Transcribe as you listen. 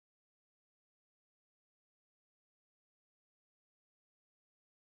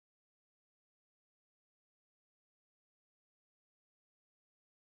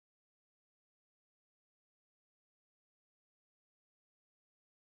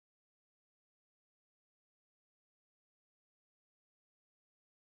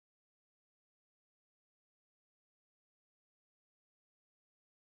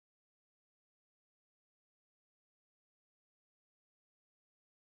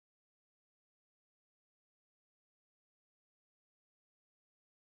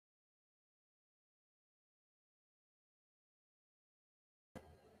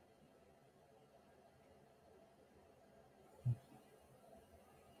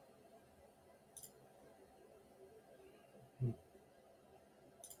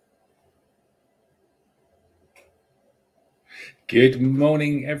Good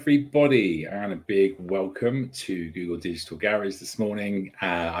morning, everybody, and a big welcome to Google Digital Garage this morning.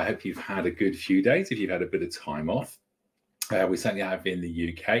 I hope you've had a good few days if you've had a bit of time off. We certainly have in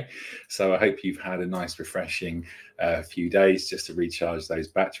the UK, so I hope you've had a nice, refreshing few days just to recharge those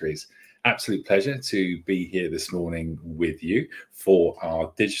batteries. Absolute pleasure to be here this morning with you for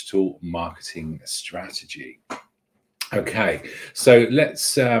our digital marketing strategy. Okay, so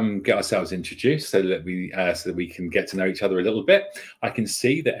let's get ourselves introduced so that we can get to know each other a little bit. I can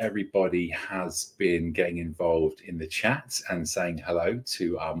see that everybody has been getting involved in the chat and saying hello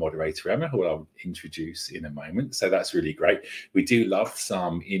to our moderator Emma, who I'll introduce in a moment. So that's really great. We do love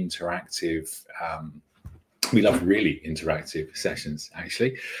some interactive. We love really interactive sessions,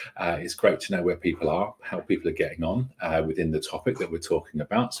 actually. It's great to know where people are, how people are getting on within the topic that we're talking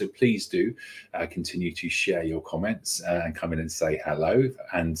about. So please do continue to share your comments and come in and say hello.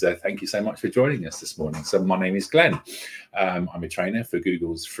 And thank you so much for joining us this morning. So my name is Glenn. I'm a trainer for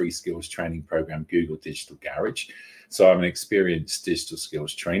Google's free skills training program, Google Digital Garage. So I'm an experienced digital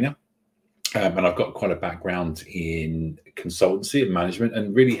skills trainer. And I've got quite a background in consultancy and management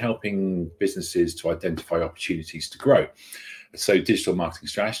and really helping businesses to identify opportunities to grow. So digital marketing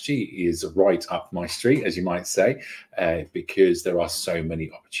strategy is right up my street, as you might say, because there are so many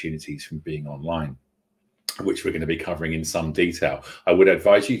opportunities from being online, which we're going to be covering in some detail. I would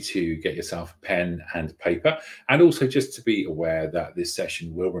advise you to get yourself a pen and paper, and also just to be aware that this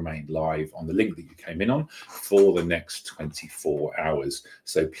session will remain live on the link that you came in on for the next 24 hours.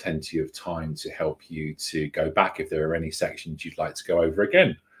 So plenty of time to help you to go back if there are any sections you'd like to go over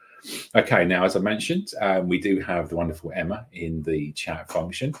again. Okay, now, as I mentioned, we do have the wonderful Emma in the chat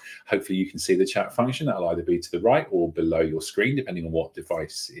function. Hopefully you can see the chat function. That'll either be to the right or below your screen, depending on what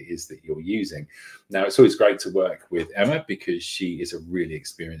device it is that you're using. Now, it's always great to work with Emma because she is a really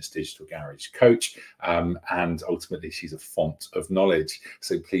experienced digital garage coach, and ultimately she's a font of knowledge.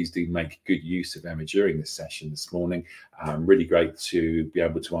 So please do make good use of Emma during this session this morning. Really great to be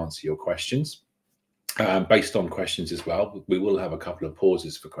able to answer your questions. Based on questions as well, we will have a couple of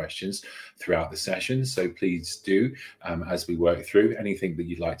pauses for questions throughout the session. So please do, as we work through anything that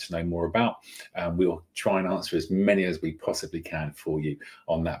you'd like to know more about, we'll try and answer as many as we possibly can for you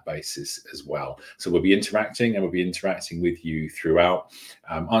on that basis as well. So we'll be interacting, and we'll be interacting with you throughout,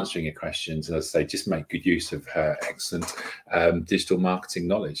 answering your questions. And as I say, just make good use of her excellent digital marketing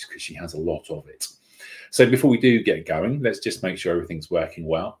knowledge, because she has a lot of it. So before we do get going, let's just make sure everything's working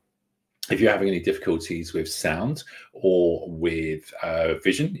well. If you're having any difficulties with sound or with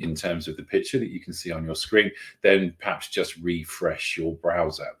vision in terms of the picture that you can see on your screen, then perhaps just refresh your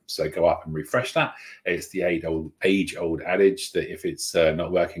browser. So go up and refresh that. It's the age-old adage that if it's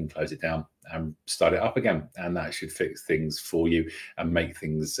not working, close it down and start it up again. And that should fix things for you and make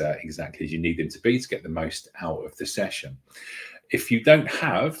things exactly as you need them to be to get the most out of the session. If you don't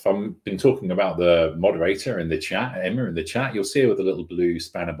have, I've been talking about the moderator in the chat, Emma in the chat, you'll see her with a little blue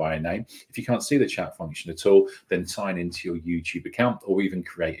spanner by her name. If you can't see the chat function at all, then sign into your YouTube account, or even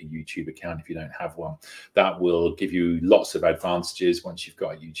create a YouTube account if you don't have one. That will give you lots of advantages once you've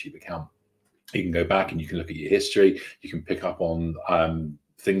got a YouTube account. You can go back and you can look at your history. You can pick up on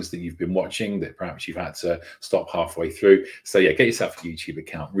things that you've been watching that perhaps you've had to stop halfway through. So yeah, get yourself a YouTube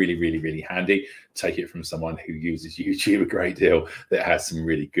account. Really, really, really handy. Take it from someone who uses YouTube a great deal that has some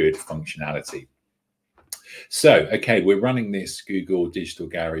really good functionality. So, okay, we're running this Google Digital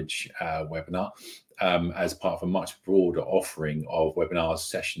Garage webinar as part of a much broader offering of webinars,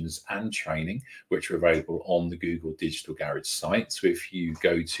 sessions, and training, which are available on the Google Digital Garage site. So if you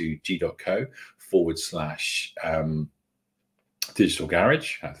go to g.co/digital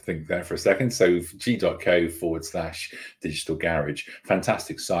garage. I have to think there for a second. So g.co/digital garage.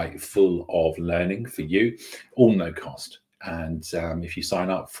 Fantastic site full of learning for you, all no cost. And if you sign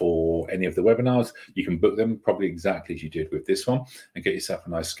up for any of the webinars, you can book them probably exactly as you did with this one and get yourself a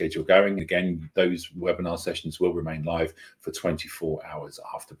nice schedule going. Again, those webinar sessions will remain live for 24 hours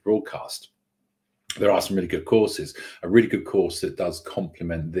after broadcast. There are some really good courses. A really good course that does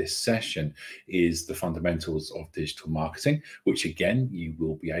complement this session is the fundamentals of digital marketing, which again, you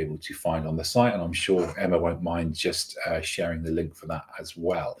will be able to find on the site. And I'm sure Emma won't mind just sharing the link for that as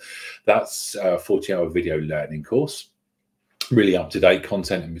well. That's a 40-hour video learning course. Really up-to-date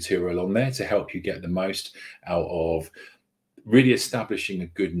content and material on there to help you get the most out of really establishing a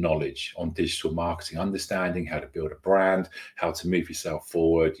good knowledge on digital marketing, understanding how to build a brand, how to move yourself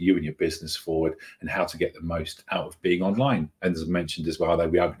forward, you and your business forward, and how to get the most out of being online. And as I mentioned as well, though,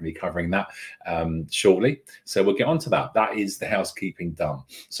 we are going to be covering that shortly. So we'll get on to that. That is the housekeeping done.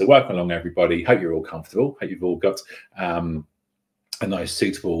 So welcome along, everybody. Hope you're all comfortable. Hope you've all got a nice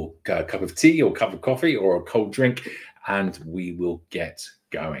suitable cup of tea or cup of coffee or a cold drink and we will get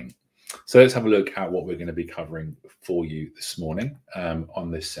going. So let's have a look at what we're going to be covering for you this morning on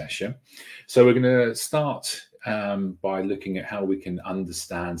this session. So we're going to start by looking at how we can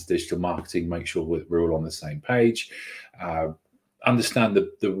understand digital marketing, make sure we're all on the same page, understand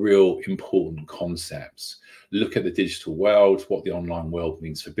the real important concepts, look at the digital world, what the online world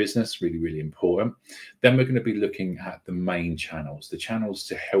means for business, really, really important. Then we're going to be looking at the main channels, the channels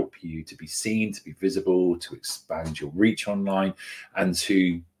to help you to be seen, to be visible, to expand your reach online, and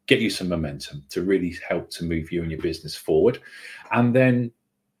to get you some momentum, to really help to move you and your business forward. And then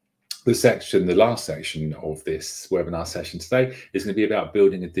the last section of this webinar session today is going to be about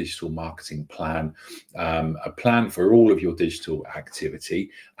building a digital marketing plan, a plan for all of your digital activity,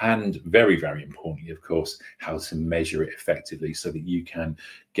 and very, very importantly, of course, how to measure it effectively so that you can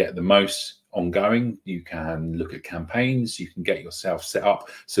get the most ongoing, you can look at campaigns, you can get yourself set up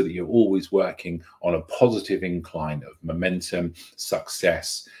so that you're always working on a positive incline of momentum,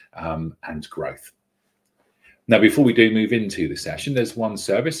 success, and growth. Now, before we do move into the session, there's one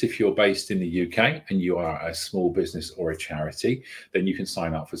service. If you're based in the UK and you are a small business or a charity, then you can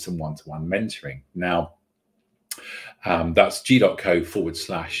sign up for some one-to-one mentoring. Now, that's g.co/UK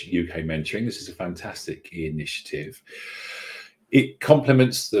mentoring. This is a fantastic initiative. It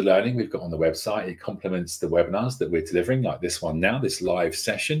complements the learning we've got on the website. It complements the webinars that we're delivering, like this one now, this live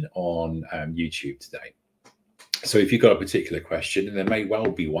session on YouTube today. So if you've got a particular question, and there may well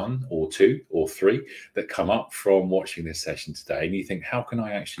be one or two or three that come up from watching this session today, and you think, how can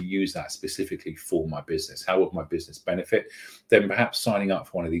I actually use that specifically for my business? How would my business benefit? Then perhaps signing up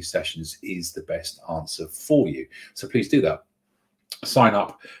for one of these sessions is the best answer for you. So please do that. Sign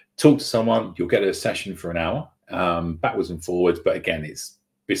up, talk to someone, you'll get a session for an hour, backwards and forwards. But again, it's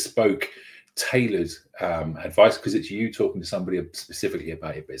bespoke, tailored advice because it's you talking to somebody specifically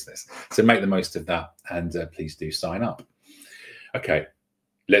about your business. So make the most of that, and please do sign up. Okay,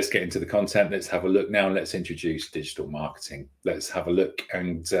 let's get into the content. Let's have a look now. Let's introduce digital marketing. Let's have a look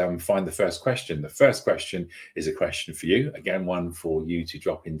and find the first question. The first question is a question for you. Again, one for you to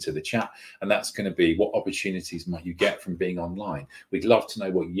drop into the chat. And that's going to be, what opportunities might you get from being online? We'd love to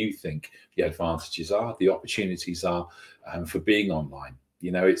know what you think the advantages are, the opportunities are for being online.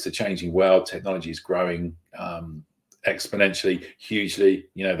 You know, it's a changing world. Technology is growing exponentially, hugely.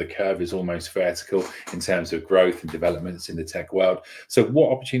 You know, the curve is almost vertical in terms of growth and developments in the tech world. So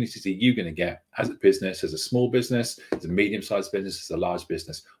what opportunities are you going to get as a business, as a small business, as a medium-sized business, as a large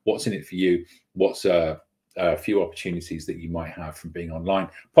business? What's in it for you? What's a few opportunities that you might have from being online?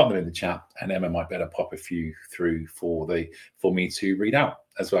 Pop them in the chat, and Emma might better pop a few through for me to read out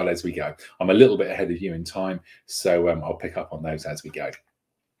as well as we go. I'm a little bit ahead of you in time, so I'll pick up on those as we go.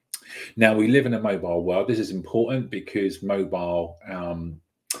 Now, we live in a mobile world. This is important because mobile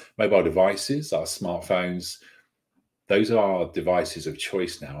devices, our smartphones, those are devices of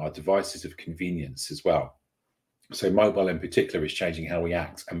choice now, our devices of convenience as well. So mobile in particular is changing how we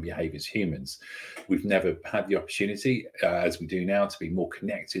act and behave as humans. We've never had the opportunity, as we do now, to be more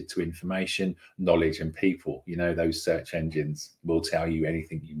connected to information, knowledge, and people. You know, those search engines will tell you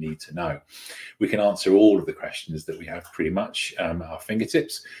anything you need to know. We can answer all of the questions that we have pretty much at our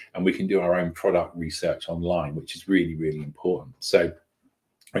fingertips, and we can do our own product research online, which is really, really important. So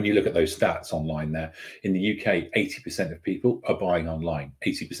when you look at those stats online there, in the UK, 80% of people are buying online.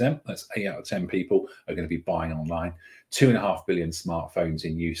 80%, that's 8 out of 10 people are going to be buying online. 2.5 billion smartphones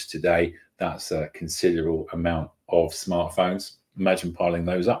in use today. That's a considerable amount of smartphones. Imagine piling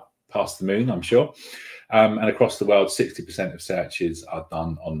those up past the moon, I'm sure. And across the world, 60% of searches are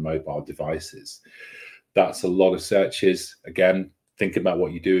done on mobile devices. That's a lot of searches. Again, think about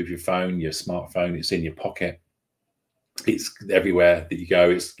what you do with your phone, your smartphone. It's in your pocket. It's everywhere that you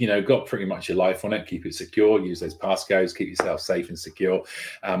go. It's, you know, got pretty much your life on it. Keep it secure, use those passcodes, keep yourself safe and secure.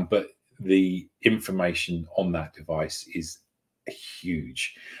 But the information on that device is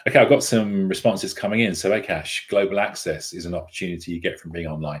huge. Okay, I've got some responses coming in. So Akash, global access is an opportunity you get from being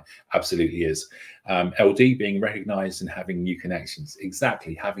online. Absolutely is. LD, being recognized and having new connections.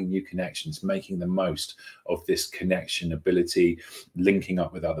 Exactly, having new connections, making the most of this connection ability, linking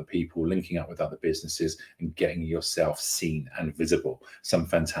up with other people, linking up with other businesses, and getting yourself seen and visible. Some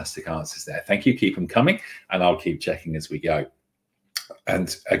fantastic answers there. Thank you. Keep them coming, and I'll keep checking as we go.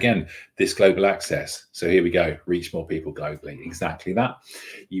 And again, this global access. So here we go, reach more people globally. Exactly that.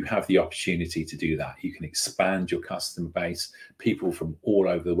 You have the opportunity to do that. You can expand your customer base. People from all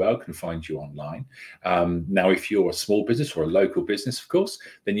over the world can find you online. Now, if you're a small business or a local business, of course,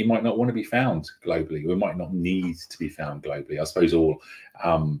 then you might not want to be found globally. We might not need to be found globally. I suppose all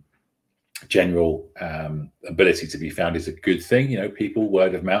general ability to be found is a good thing, you know, people,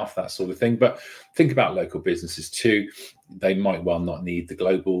 word of mouth, that sort of thing. But think about local businesses too. They might well not need the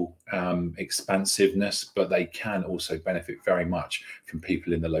global expansiveness, but they can also benefit very much from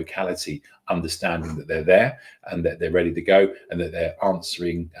people in the locality understanding that they're there and that they're ready to go, and that they're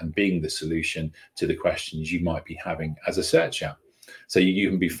answering and being the solution to the questions you might be having as a searcher. So you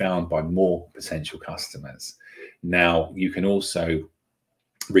can be found by more potential customers. Now, you can also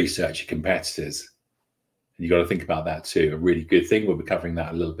research your competitors. You got to think about that too. A really good thing. We'll be covering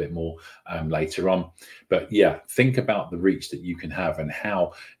that a little bit more later on. But yeah, think about the reach that you can have, and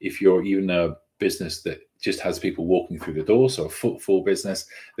how, if you're even a business that just has people walking through the door, so a footfall business,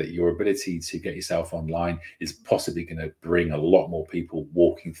 that your ability to get yourself online is possibly going to bring a lot more people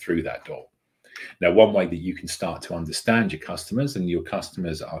walking through that door. Now, one way that you can start to understand your customers, and your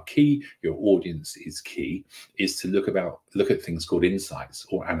customers are key, your audience is key, is to look at things called insights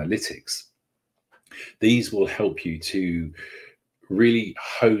or analytics. These will help you to really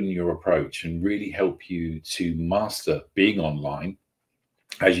hone your approach and really help you to master being online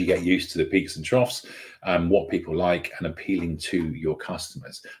as you get used to the peaks and troughs, what people like, and appealing to your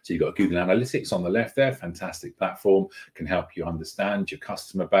customers. So you've got Google Analytics on the left there, fantastic platform, can help you understand your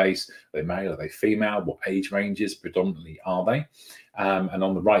customer base. Are they male, are they female, what age ranges predominantly are they? And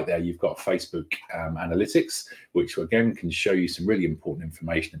on the right there, you've got Facebook Analytics, which again can show you some really important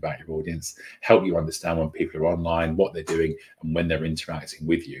information about your audience, help you understand when people are online, what they're doing, and when they're interacting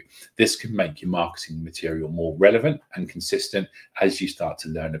with you. This can make your marketing material more relevant and consistent as you start to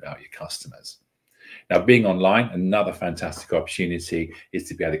learn about your customers. Now, being online, another fantastic opportunity is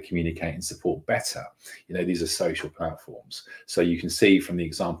to be able to communicate and support better. You know, these are social platforms. So you can see from the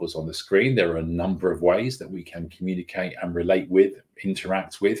examples on the screen, there are a number of ways that we can communicate and relate with,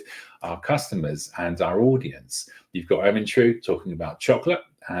 interact with our customers and our audience. You've got Evan True talking about chocolate,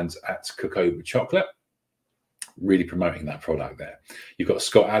 and at Cocoba Chocolate, really promoting that product there. You've got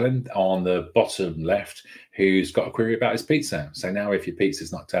Scott Allen on the bottom left, who's got a query about his pizza. So now if your pizza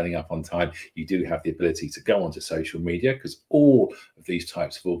is not turning up on time, you do have the ability to go onto social media, because all of these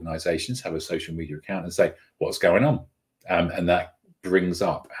types of organizations have a social media account, and say, what's going on? And that brings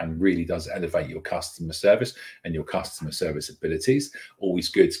up and really does elevate your customer service and your customer service abilities. Always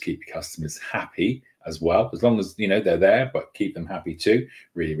good to keep your customers happy as well, as long as, you know, they're there, but keep them happy too.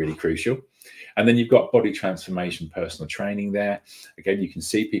 Really, really crucial. And then you've got body transformation, personal training there. Again, you can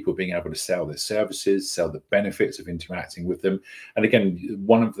see people being able to sell their services, sell the benefits of interacting with them. And again,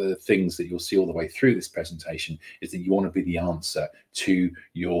 one of the things that you'll see all the way through this presentation is that you want to be the answer to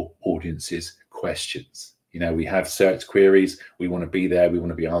your audience's questions. You know, we have search queries. We want to be there. We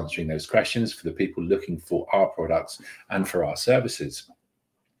want to be answering those questions for the people looking for our products and for our services.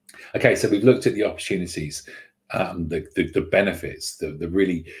 Okay, so we've looked at the opportunities, the benefits, the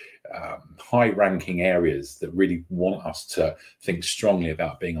really high-ranking areas that really want us to think strongly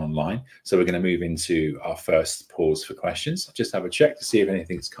about being online. So we're going to move into our first pause for questions. I'll just have a check to see if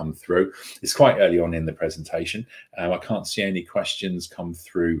anything's come through. It's quite early on in the presentation. I can't see any questions come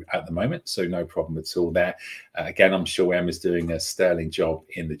through at the moment, so no problem at all there. Again, I'm sure Emma's doing a sterling job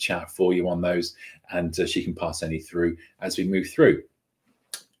in the chat for you on those, and she can pass any through as we move through.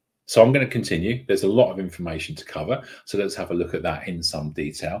 So I'm going to continue. There's a lot of information to cover. So let's have a look at that in some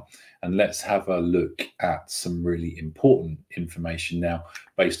detail. And let's have a look at some really important information now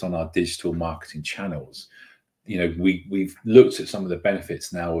based on our digital marketing channels. You know, we've looked at some of the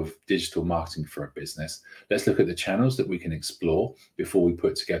benefits now of digital marketing for a business. Let's look at the channels that we can explore before we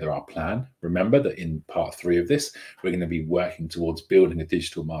put together our plan. Remember that in part 3 of this, we're going to be working towards building a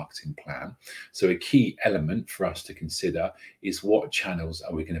digital marketing plan. So a key element for us to consider is, what channels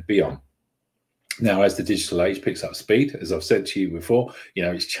are we going to be on? Now, as the digital age picks up speed, as I've said to you before, you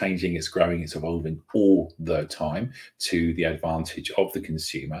know, it's changing, it's growing, it's evolving all the time to the advantage of the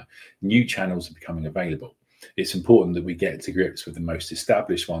consumer. New channels are becoming available. It's important that we get to grips with the most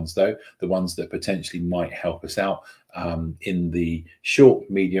established ones, though, the ones that potentially might help us out in the short,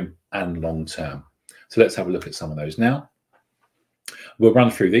 medium, and long term. So let's have a look at some of those now. We'll run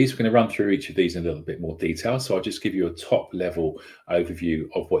through these. We're going to run through each of these in a little bit more detail. So I'll just give you a top level overview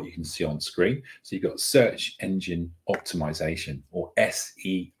of what you can see on screen. So you've got search engine optimization, or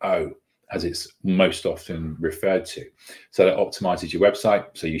SEO, as it's most often referred to. So that optimizes your website,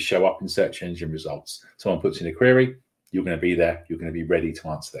 so you show up in search engine results. Someone puts in a query, you're going to be there, you're going to be ready to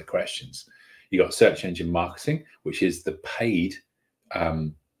answer their questions. You've got search engine marketing, which is the paid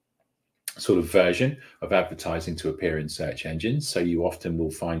sort of version of advertising to appear in search engines. So you often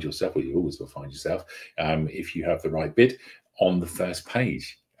will find yourself, or you always will find yourself, if you have the right bid, on the first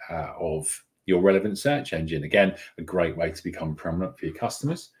page of your relevant search engine. Again, a great way to become prominent for your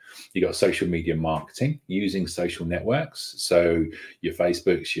customers. You got social media marketing using social networks. So your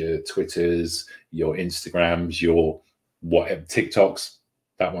Facebooks, your Twitters, your Instagrams, your whatever, TikToks,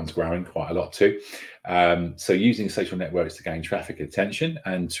 that one's growing quite a lot too. So using social networks to gain traffic attention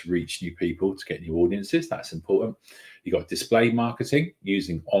and to reach new people, to get new audiences, that's important. You got display marketing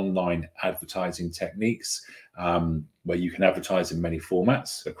using online advertising techniques, where you can advertise in many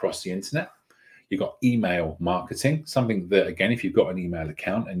formats across the internet. You've got email marketing, something that, again, if you've got an email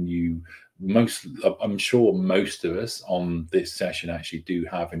account and I'm sure most of us on this session actually do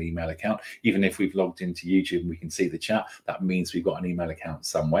have an email account. Even if we've logged into YouTube and we can see the chat, that means we've got an email account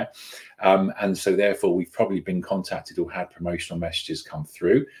somewhere. And so therefore we've probably been contacted or had promotional messages come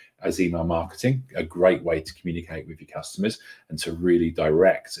through as email marketing, a great way to communicate with your customers and to really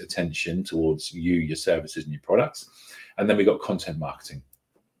direct attention towards you, your services and your products. And then we've got content marketing.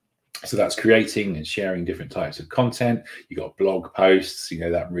 So that's creating and sharing different types of content. You got blog posts,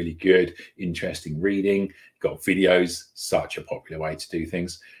 that really good, interesting reading. You've got videos, such a popular way to do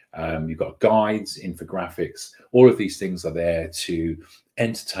things. You've got guides, infographics. All of these things are there to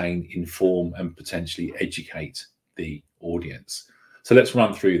entertain, inform, and potentially educate the audience. So let's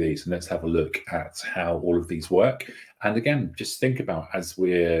run through these and let's have a look at how all of these work. And again, just think about, as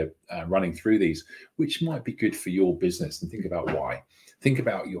we're running through these, which might be good for your business, and think about why. Think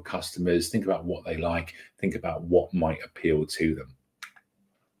about your customers, think about what they like, think about what might appeal to them.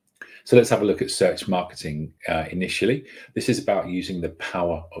 So let's have a look at search marketing initially. This is about using the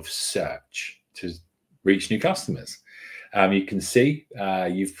power of search to reach new customers. You can see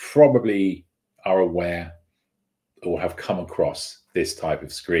you probably are aware or have come across this type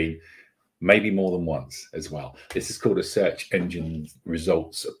of screen, maybe more than once as well. This is called a search engine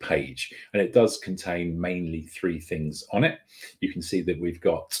results page, and it does contain mainly three things on it. You can see that we've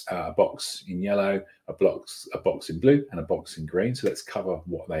got a box in yellow, a box in blue, and a box in green. So let's cover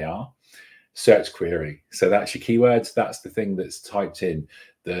what they are. Search query. So that's your keywords. That's the thing that's typed in.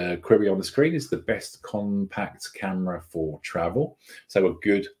 The query on the screen is the best compact camera for travel. So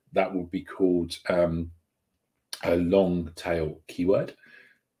that would be called a long tail keyword.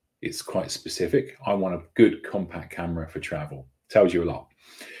 It's quite specific. I want a good compact camera for travel. Tells you a lot.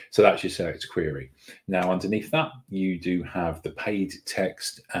 So that's your search query. Now, underneath that, you do have the paid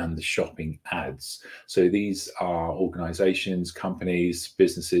text and the shopping ads. So these are organizations, companies,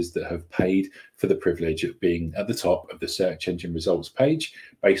 businesses that have paid for the privilege of being at the top of the search engine results page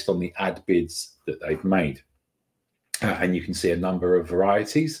based on the ad bids that they've made. And you can see a number of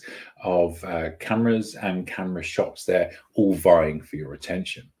varieties of cameras and camera shops there, all vying for your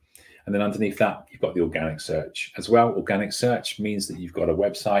attention. And then underneath that, you've got the organic search as well. Organic search means that you've got a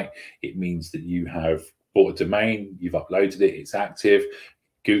website. It means that you have bought a domain, you've uploaded it, it's active.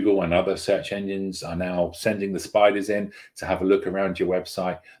 Google and other search engines are now sending the spiders in to have a look around your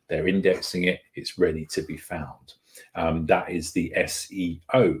website. They're indexing it. It's ready to be found. That is the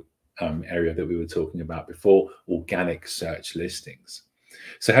SEO area that we were talking about before, organic search listings.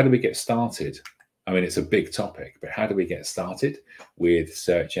 So how do we get started? I mean, it's a big topic, but how do we get started with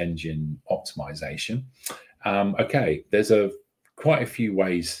search engine optimization? Okay, there's quite a few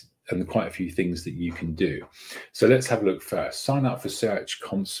ways and quite a few things that you can do. So let's have a look first. Sign up for Search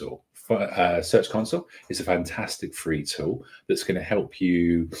Console. Search Console is a fantastic free tool that's going to help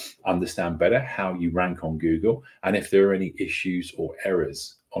you understand better how you rank on Google and if there are any issues or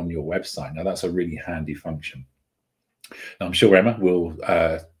errors on your website. Now, that's a really handy function. Now, I'm sure Emma will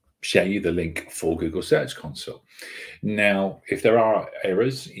share you the link for Google Search Console. Now, if there are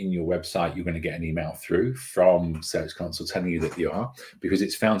errors in your website, you're going to get an email through from Search Console telling you that you are, because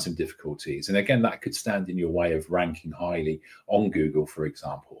it's found some difficulties. And again, that could stand in your way of ranking highly on Google, for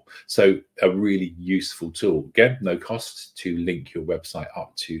example. So a really useful tool. Again, no cost to link your website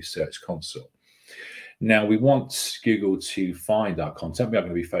up to Search Console. Now, we want Google to find our content. We are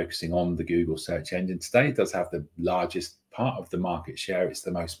going to be focusing on the Google search engine today. It does have the largest part of the market share. It's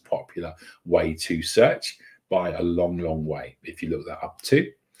the most popular way to search by a long, long way, if you look that up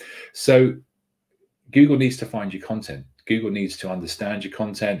too. So Google needs to find your content. Google needs to understand your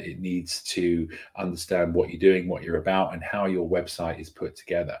content. It needs to understand what you're doing, what you're about, and how your website is put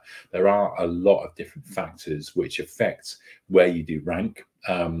together. There are a lot of different factors which affect where you do rank.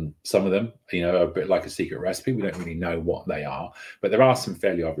 Some of them, are a bit like a secret recipe. We don't really know what they are, but there are some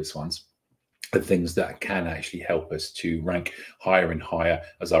fairly obvious ones. The things that can actually help us to rank higher and higher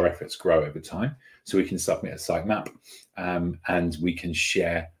as our efforts grow over time. So we can submit a sitemap and we can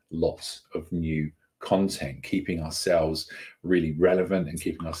share lots of new content, keeping ourselves really relevant and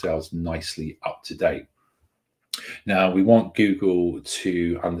keeping ourselves nicely up to date. Now, we want Google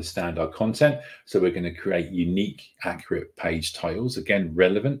to understand our content, so we're going to create unique, accurate page titles, again,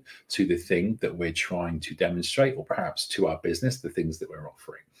 relevant to the thing that we're trying to demonstrate, or perhaps to our business, the things that we're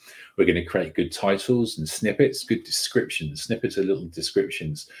offering. We're going to create good titles and snippets, good descriptions. Snippets are little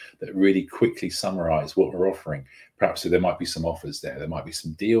descriptions that really quickly summarize what we're offering. Perhaps so there might be some offers there might be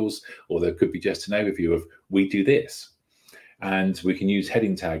some deals, or there could be just an overview of, we do this. And we can use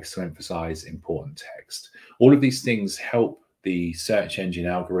heading tags to emphasize important text. All of these things help the search engine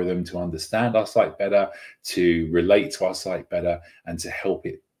algorithm to understand our site better, to relate to our site better, and to help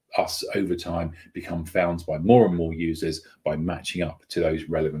us over time become found by more and more users by matching up to those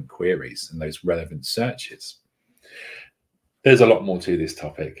relevant queries and those relevant searches. There's a lot more to this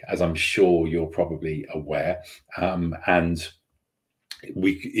topic, as I'm sure you're probably aware, and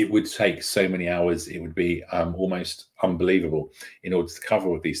it would take so many hours. It would be almost unbelievable in order to cover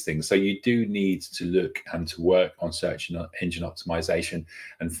all these things. So you do need to look and to work on search engine optimization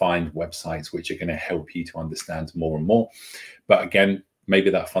and find websites which are going to help you to understand more and more. But again, maybe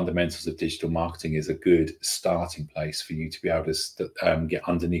that fundamentals of digital marketing is a good starting place for you to be able to get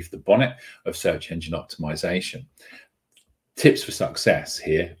underneath the bonnet of search engine optimization. Tips for success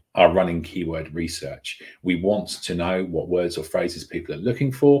here are running keyword research. We want to know what words or phrases people are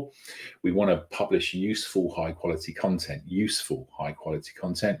looking for. We want to publish useful, high quality content. Useful, high quality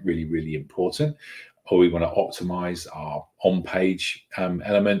content, really, really important. Or we want to optimize our on-page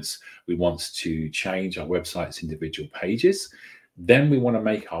elements. We want to change our website's individual pages. Then we want to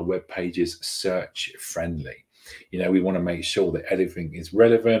make our web pages search friendly. We want to make sure that everything is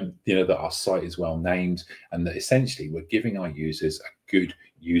relevant, that our site is well named, and that essentially we're giving our users a good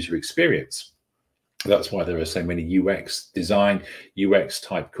user experience. That's why there are so many UX design, UX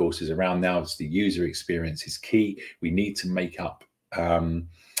type courses around now. It's the user experience is key. We need to make up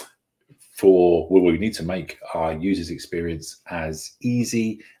we need to make our users experience as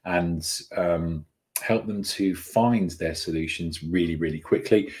easy and help them to find their solutions really, really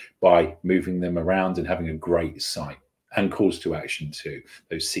quickly by moving them around and having a great site, and calls to action too,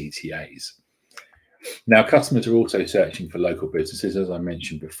 those CTAs. Now, customers are also searching for local businesses, as I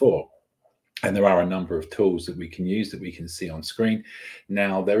mentioned before, and there are a number of tools that we can use that we can see on screen.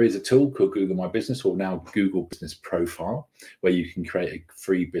 Now, there is a tool called Google My Business, or now Google Business Profile, where you can create a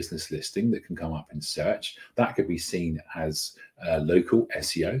free business listing that can come up in search. That could be seen as local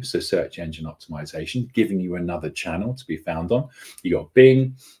SEO, so search engine optimization, giving you another channel to be found on. You've got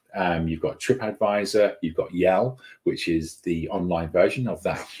Bing, you've got TripAdvisor, you've got Yell, which is the online version of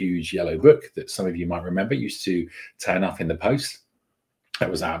that huge yellow book that some of you might remember used to turn up in the post. That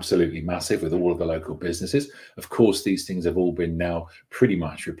was absolutely massive with all of the local businesses. Of course, these things have all been now pretty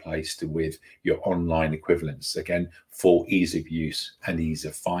much replaced with your online equivalents, again, for ease of use and ease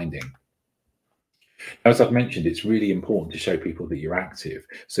of finding. As I've mentioned, it's really important to show people that you're active.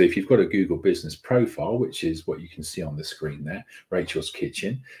 So if you've got a Google Business Profile, which is what you can see on the screen there, Rachel's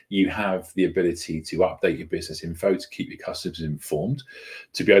Kitchen, you have the ability to update your business info to keep your customers informed,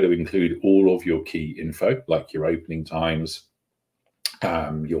 to be able to include all of your key info, like your opening times,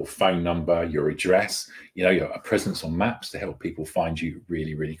 your phone number, your address, your presence on maps to help people find you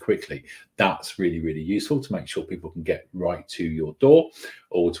really, really quickly. That's really, really useful to make sure people can get right to your door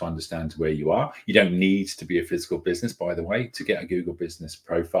or to understand where you are. You don't need to be a physical business, by the way, to get a Google Business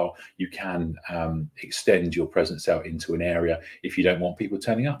Profile. You can extend your presence out into an area if you don't want people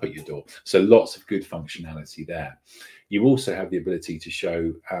turning up at your door. So lots of good functionality there. You also have the ability to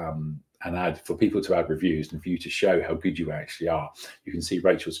show for people to add reviews and for you to show how good you actually are. You can see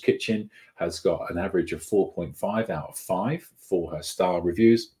Rachel's Kitchen has got an average of 4.5 out of 5 for her star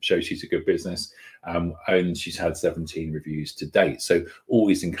reviews, shows she's a good business, and she's had 17 reviews to date. So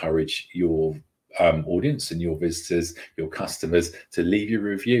always encourage your audience and your visitors, your customers, to leave your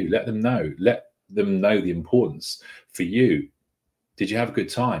review. Let them know the importance for you. Did you have a good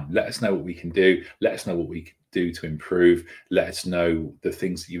time? Let us know what we can do. Let us know what we can do to improve. Let us know the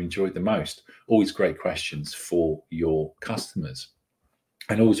things that you enjoyed the most. Always great questions for your customers.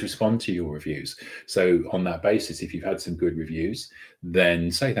 And always respond to your reviews. So on that basis, if you've had some good reviews,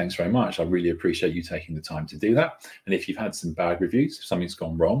 then say thanks very much. I really appreciate you taking the time to do that. And if you've had some bad reviews, if something's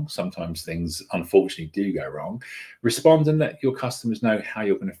gone wrong, sometimes things unfortunately do go wrong, respond and let your customers know how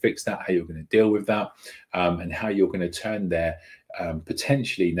you're going to fix that, how you're going to deal with that, and how you're going to turn their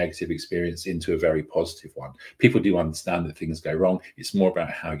potentially negative experience into a very positive one. People do understand that things go wrong. It's more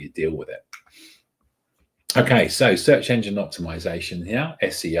about how you deal with it. Okay, so search engine optimization here,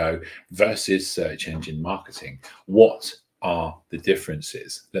 SEO versus search engine marketing. What are the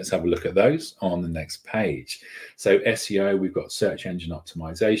differences? Let's have a look at those on the next page. So SEO, we've got search engine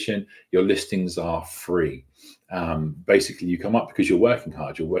optimization. Your listings are free. Basically, you come up because you're working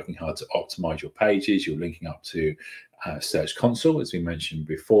hard. You're working hard to optimize your pages. You're linking up to Search Console, as we mentioned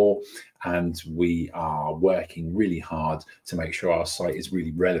before, and we are working really hard to make sure our site is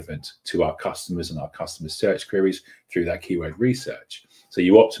really relevant to our customers and our customers' search queries through that keyword research. So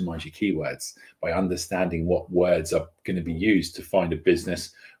you optimize your keywords by understanding what words are going to be used to find a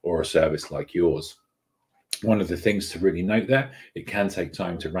business or a service like yours. One of the things to really note there, it can take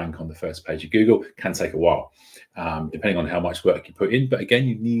time to rank on the first page of Google, can take a while, depending on how much work you put in. But again,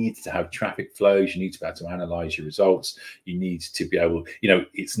 you need to have traffic flows. You need to be able to analyze your results. You need to be able,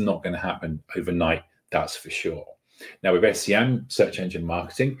 it's not going to happen overnight, that's for sure. Now with SEM, search engine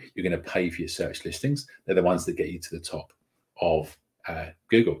marketing, you're going to pay for your search listings. They're the ones that get you to the top of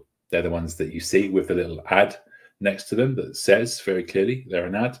Google. They're the ones that you see with the little ad next to them that says very clearly they're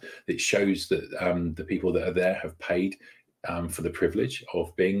an ad. It shows that the people that are there have paid for the privilege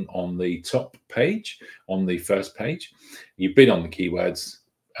of being on the top page, on the first page. You bid on the keywords,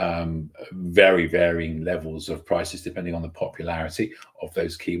 very varying levels of prices depending on the popularity of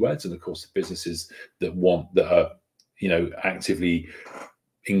those keywords, and of course the businesses that are actively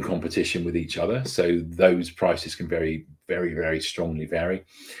in competition with each other, so those prices can very strongly vary,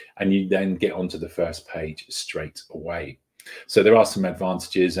 and you then get onto the first page straight away. So there are some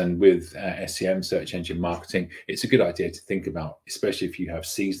advantages, and with SEM, search engine marketing, it's a good idea to think about, especially if you have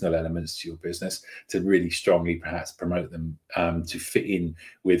seasonal elements to your business, to really strongly perhaps promote them to fit in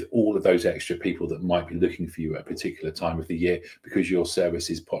with all of those extra people that might be looking for you at a particular time of the year because your service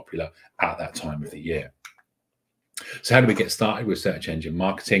is popular at that time of the year. So how do we get started with search engine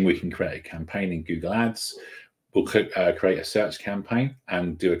marketing? We can create a campaign in Google Ads. We'll create a search campaign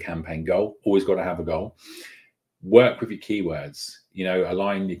and do a campaign goal. Always got to have a goal. Work with your keywords,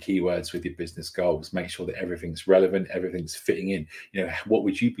 align your keywords with your business goals. Make sure that everything's relevant, everything's fitting in. What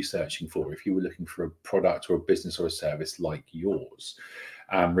would you be searching for if you were looking for a product or a business or a service like yours?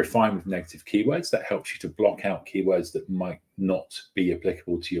 Refine with negative keywords. That helps you to block out keywords that might not be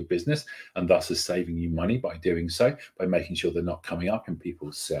applicable to your business, and thus is saving you money by doing so, by making sure they're not coming up in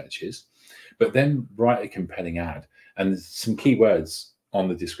people's searches. But then write a compelling ad, and some keywords on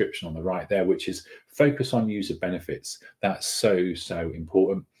the description on the right there, which is focus on user benefits. That's so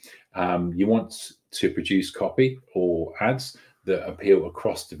important. You want to produce copy or ads that appeal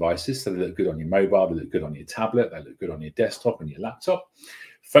across devices, so they look good on your mobile, they look good on your tablet, they look good on your desktop and your laptop.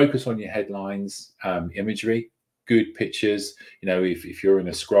 Focus on your headlines, imagery, good pictures. If you're in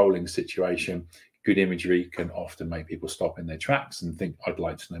a scrolling situation, good imagery can often make people stop in their tracks and think, I'd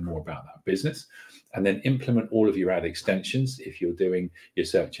like to know more about that business. And then implement all of your ad extensions if you're doing your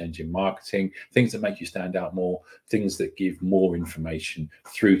search engine marketing, things that make you stand out more, things that give more information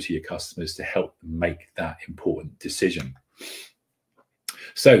through to your customers to help them make that important decision.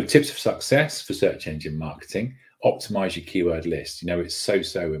 So tips of success for search engine marketing: optimize your keyword list. It's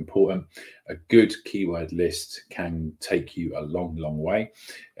so important. A good keyword list can take you a long way.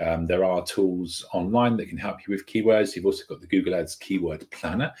 There are tools online that can help you with keywords. You've also got the Google Ads Keyword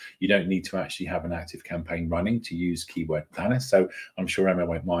Planner. You don't need to actually have an active campaign running to use Keyword Planner. So I'm sure Emma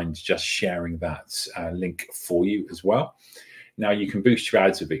won't mind just sharing that link for you as well. Now, you can boost your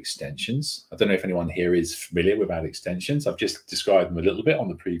ads with extensions. I don't know if anyone here is familiar with ad extensions. I've just described them a little bit on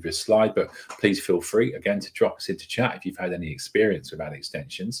the previous slide, but please feel free, again, to drop us into chat if you've had any experience with ad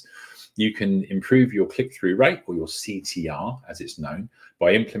extensions. You can improve your click-through rate, or your CTR, as it's known,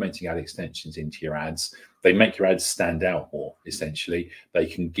 by implementing ad extensions into your ads. They make your ads stand out more, essentially. They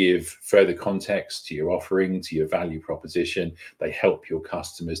can give further context to your offering, to your value proposition. They help your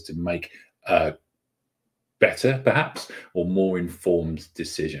customers to make better, perhaps, or more informed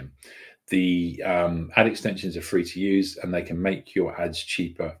decision. The ad extensions are free to use, and they can make your ads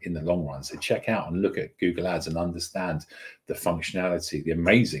cheaper in the long run. So check out and look at Google Ads and understand the functionality, the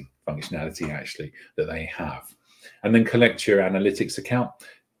amazing functionality actually that they have. And then collect your analytics account.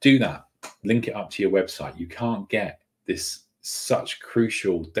 Do that. Link it up to your website. You can't get this such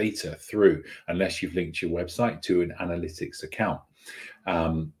crucial data through unless you've linked your website to an analytics account.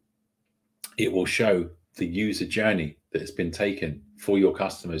 It will show the user journey that has been taken for your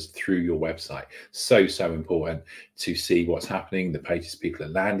customers through your website. So important to see what's happening, the pages people are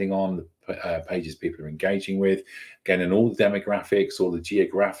landing on, the pages people are engaging with, again, and all the demographics, all the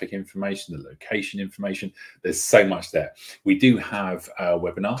geographic information, the location information. There's so much there. We do have a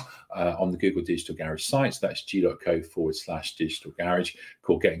webinar on the Google Digital Garage site. So that's g.co/digital garage,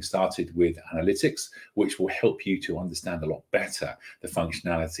 called Getting Started with Analytics, which will help you to understand a lot better the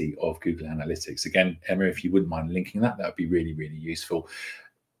functionality of Google Analytics. Again, Emma, if you wouldn't mind linking that, that would be really, really useful.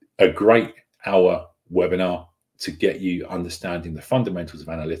 A great hour webinar to get you understanding the fundamentals of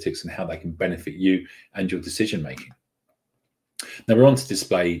analytics and how they can benefit you and your decision making. Now we're on to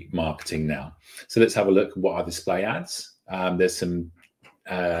display marketing now. So let's have a look at what are display ads. There's some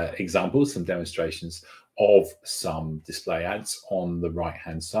examples, some demonstrations of some display ads on the right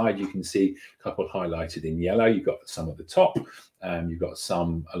hand side. You can see a couple highlighted in yellow. You've got some at the top, you've got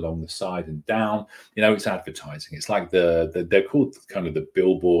some along the side and down. You know, it's advertising. It's like they're called kind of the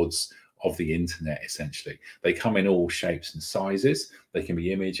billboards of the internet. Essentially, they come in all shapes and sizes. They can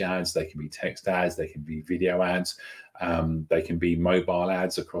be image ads, they can be text ads, they can be video ads, they can be mobile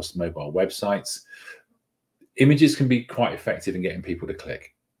ads across mobile websites. Images can be quite effective in getting people to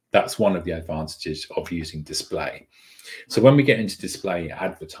click. That's one of the advantages of using display. So when we get into display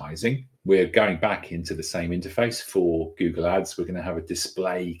advertising, we're going back into the same interface for Google Ads. We're going to have a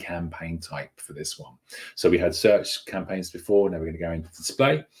display campaign type for this one. So we had search campaigns before. Now we're going to go into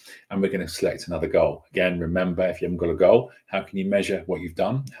display, and we're going to select another goal. Again, remember, if you haven't got a goal, how can you measure what you've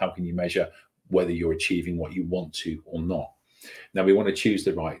done? How can you measure whether you're achieving what you want to or not? Now we want to choose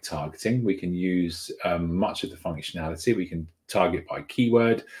the right targeting. We can use much of the functionality. We can target by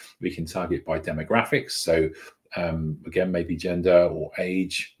keyword. We can target by demographics. So again, maybe gender or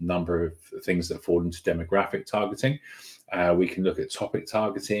age, number of things that fall into demographic targeting. We can look at topic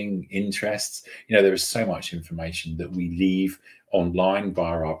targeting, interests. You know, there is so much information that we leave online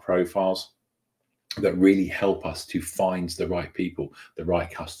via our profiles that really help us to find the right people, the right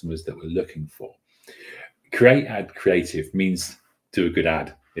customers that we're looking for. Create ad creative means do a good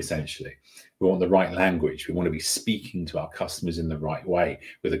ad, essentially. We want the right language. We want to be speaking to our customers in the right way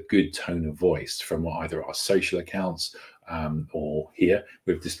with a good tone of voice from either our social accounts or here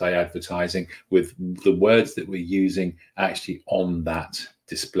with display advertising, with the words that we're using actually on that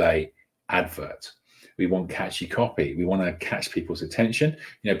display advert. We want catchy copy. We want to catch people's attention.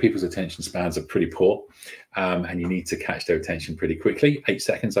 You know, people's attention spans are pretty poor, and you need to catch their attention pretty quickly. 8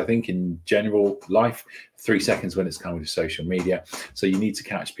 seconds, I think, in general life, 3 seconds when it's coming to social media. So you need to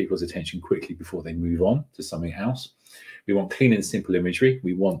catch people's attention quickly before they move on to something else. We want clean and simple imagery.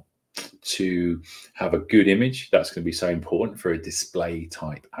 We want to have a good image. That's going to be so important for a display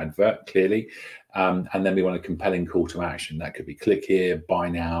type advert, clearly. And then we want a compelling call to action. That could be click here, buy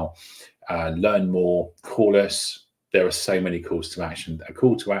now, learn more, call us. There are so many calls to action. A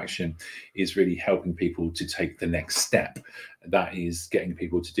call to action is really helping people to take the next step. That is getting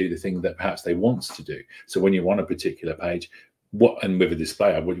people to do the thing that perhaps they want to do. So when you're on a particular page, and with a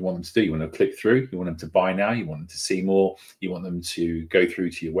display ad, what do you want them to do? You want to click through, you want them to buy now, you want them to see more, you want them to go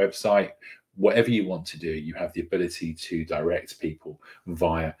through to your website. Whatever you want to do, you have the ability to direct people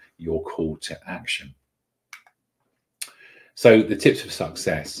via your call to action. So the tips for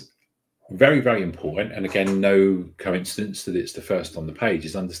success, very, very important. And again, no coincidence that it's the first on the page,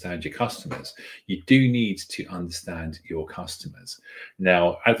 is understand your customers. You do need to understand your customers.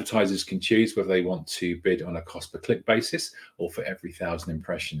 Now, advertisers can choose whether they want to bid on a cost per click basis or for every 1,000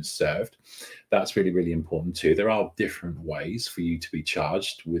 impressions served. That's really, really important too. There are different ways for you to be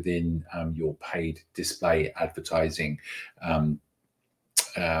charged within your paid display advertising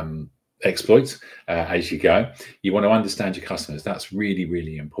exploits as you go. You want to understand your customers. That's really,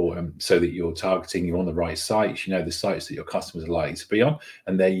 really important, so that you're targeting, you're on the right sites, you know, the sites that your customers are likely to be on,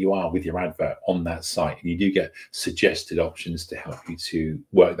 and there you are with your advert on that site. And you do get suggested options to help you to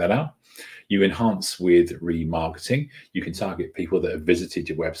work that out. You enhance with remarketing. You can target people that have visited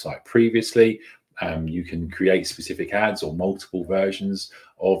your website previously. You can create specific ads or multiple versions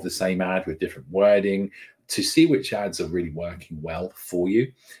of the same ad with different wording to see which ads are really working well for you.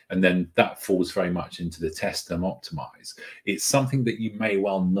 And then that falls very much into the test and optimize. It's something that you may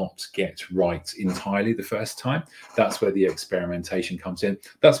well not get right entirely the first time. That's where the experimentation comes in.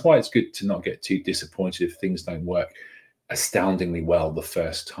 That's why it's good to not get too disappointed if things don't work astoundingly well the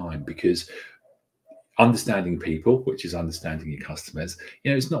first time, because Understanding people, which is understanding your customers,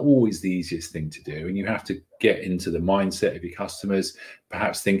 it's not always the easiest thing to do, and you have to get into the mindset of your customers.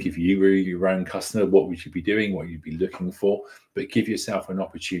 Perhaps think, if you were your own customer, what would you be doing, what you'd be looking for, but give yourself an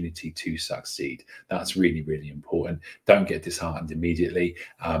opportunity to succeed. That's really, really important. Don't get disheartened immediately.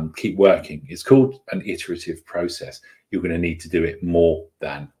 Keep working. It's called an iterative process. You're going to need to do it more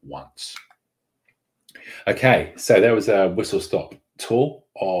than once. Okay, so there was a whistle-stop tour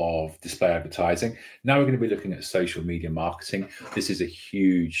of display advertising. Now we're going to be looking at social media marketing. This is a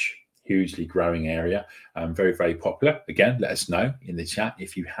hugely growing area, very, very popular. Again, let us know in the chat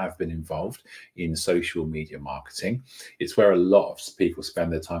if you have been involved in social media marketing. It's where a lot of people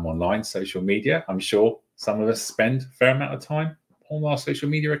spend their time online. Social media, I'm sure some of us spend a fair amount of time on our social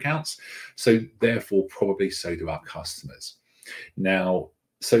media accounts, so therefore probably so do our customers. Now,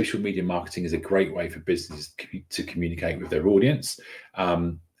 social media marketing is a great way for businesses to communicate with their audience,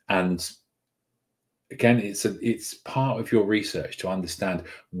 and again, it's part of your research to understand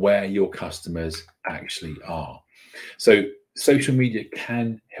where your customers actually are. So social media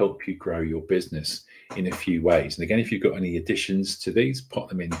can help you grow your business in a few ways. And again, if you've got any additions to these, pop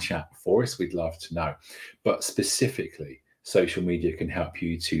them in the chat for us. We'd love to know. But specifically, social media can help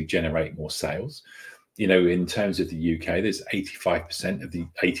you to generate more sales. In terms of the UK, there's 85% of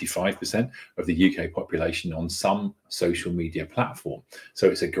the UK population on some social media platform. So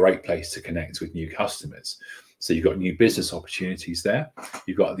it's a great place to connect with new customers. So you've got new business opportunities there.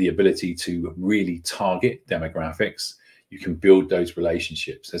 You've got the ability to really target demographics. You can build those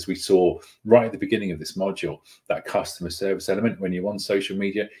relationships. As we saw right at the beginning of this module, that customer service element, when you're on social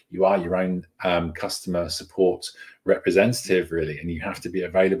media, you are your own customer support representative, really, and you have to be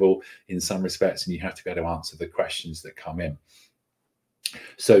available in some respects, and you have to be able to answer the questions that come in.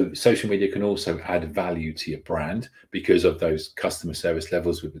 So social media can also add value to your brand because of those customer service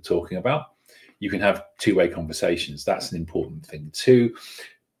levels we were talking about. You can have two-way conversations. That's an important thing too.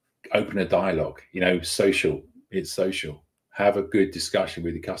 Open a dialogue. It's social. Have a good discussion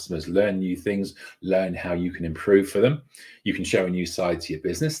with your customers. Learn new things. Learn how you can improve for them. You can show a new side to your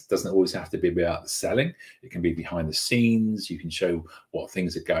business. It doesn't always have to be about the selling. It can be behind the scenes. You can show what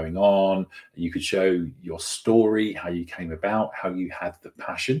things are going on. You could show your story, how you came about, how you had the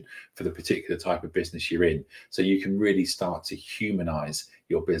passion for the particular type of business you're in. So you can really start to humanize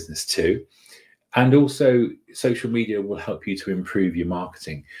your business too. And also, social media will help you to improve your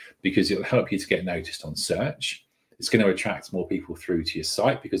marketing because it'll help you to get noticed on search. It's going to attract more people through to your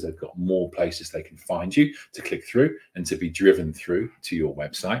site because they've got more places they can find you to click through and to be driven through to your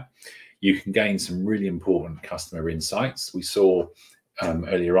website. You can gain some really important customer insights. We saw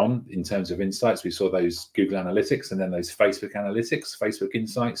earlier on, in terms of insights, we saw those Google Analytics and then those Facebook Analytics, Facebook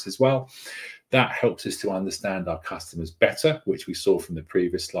Insights as well. That helps us to understand our customers better, which we saw from the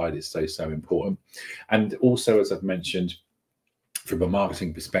previous slide is so important. And also, as I've mentioned, from a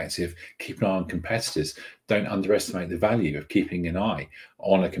marketing perspective, keep an eye on competitors. Don't underestimate the value of keeping an eye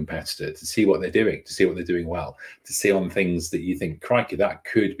on a competitor to see what they're doing, to see what they're doing well, to see on things that you think, crikey, that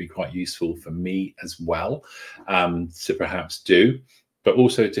could be quite useful for me as well, to perhaps do, but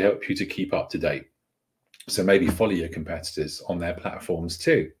also to help you to keep up to date. So maybe follow your competitors on their platforms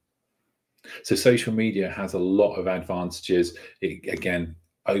too. So social media has a lot of advantages. It, again,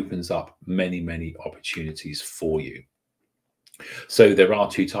 opens up many opportunities for you. So there are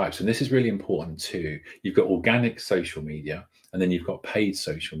two types, and this is really important too. You've got organic social media, and then you've got paid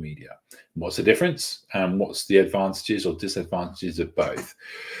social media. What's the difference? And what's the advantages or disadvantages of both?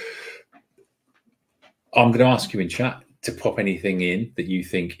 I'm going to ask you in chat to pop anything in that you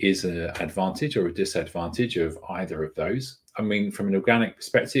think is an advantage or a disadvantage of either of those. I mean, from an organic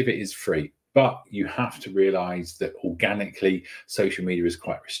perspective, it is free. But you have to realize that organically, social media is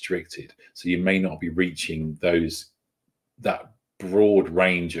quite restricted. So you may not be reaching that broad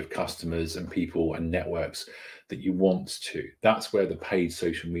range of customers and people and networks that you want to. That's where the paid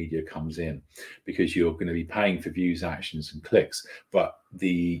social media comes in, because you're going to be paying for views, actions, and clicks. But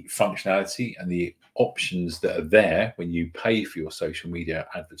the functionality and the options that are there when you pay for your social media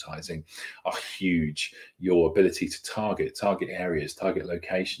advertising are huge. Your ability to target areas, target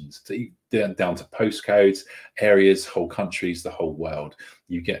locations, down to postcodes, areas, whole countries, the whole world.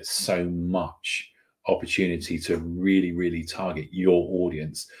 You get so much opportunity to really target your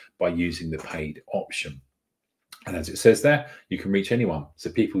audience by using the paid option. And as it says there, you can reach anyone. So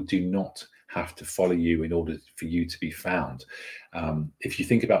people do not have to follow you in order for you to be found. If you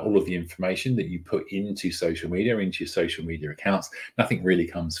think about all of the information that you put into social media, into your social media accounts, nothing really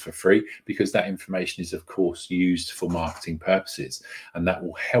comes for free, because that information is, of course, used for marketing purposes, and that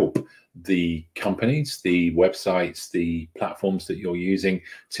will help the companies, the websites, the platforms that you're using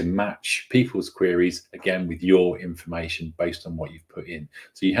to match people's queries, again, with your information based on what you've put in.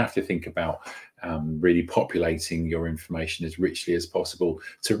 So you have to think about really populating your information as richly as possible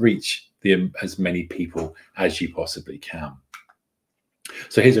to reach as many people as you possibly can.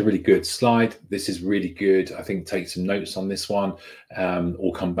 So here's a really good slide. This is really good. I think take some notes on this one.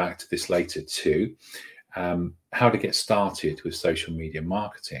 We'll come back to this later too. How to get started with social media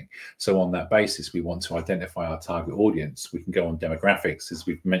marketing. So on that basis, we want to identify our target audience. We can go on demographics, as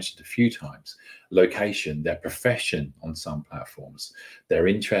we've mentioned a few times, location, their profession on some platforms, their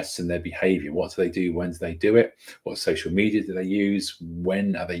interests and their behavior. What do they do? When do they do it? What social media do they use?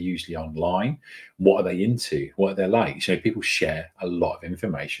 When are they usually online? What are they into? What are they like? You know, people share a lot of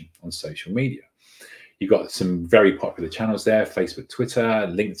information on social media. You've got some very popular channels there: Facebook, Twitter,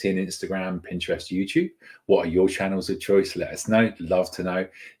 LinkedIn, Instagram, Pinterest, YouTube. What are your channels of choice? Let us know. Love to know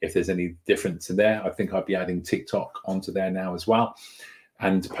if there's any difference in there. I think I'll be adding TikTok onto there now as well.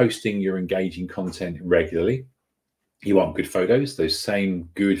 And posting your engaging content regularly. You want good photos, those same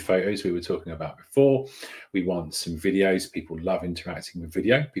good photos we were talking about before. We want some videos. People love interacting with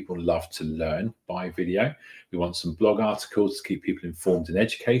video. People love to learn by video. We want some blog articles to keep people informed and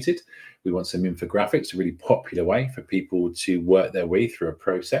educated. We want some infographics, a really popular way for people to work their way through a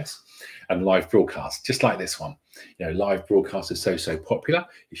process, and live broadcasts, just like this one. You know, live broadcasts are so popular.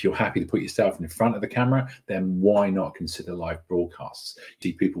 If you're happy to put yourself in front of the camera, then why not consider live broadcasts? You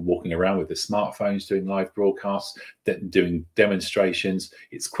see people walking around with their smartphones doing live broadcasts, doing demonstrations.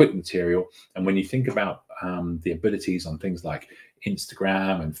 It's quick material. And when you think about the abilities on things like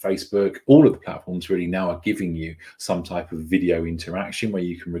Instagram and Facebook, all of the platforms really now are giving you some type of video interaction where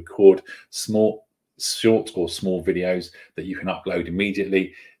you can record short or small videos that you can upload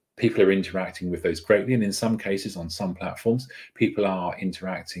immediately. People are interacting with those greatly, and in some cases on some platforms, people are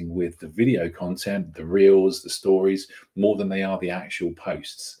interacting with the video content, the reels, the stories, more than they are the actual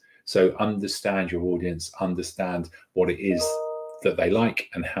posts. So understand your audience, understand what it is that they like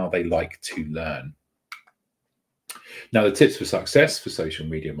and how they like to learn. Now, the tips for success for social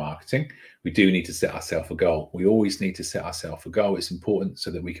media marketing: we do need to set ourselves a goal. We always need to set ourselves a goal. It's important so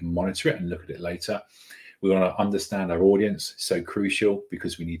that we can monitor it and look at it later. We want to understand our audience, so crucial,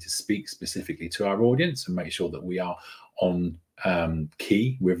 because we need to speak specifically to our audience and make sure that we are on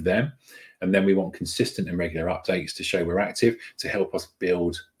key with them. And then we want consistent and regular updates to show we're active, to help us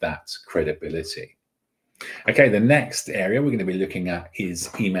build that credibility. Okay, the next area we're going to be looking at is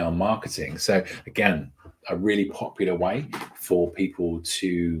email marketing. So again, a really popular way for people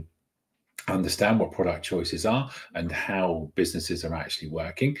to understand what product choices are and how businesses are actually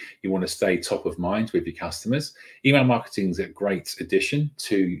working. You want to stay top of mind with your customers. Email marketing is a great addition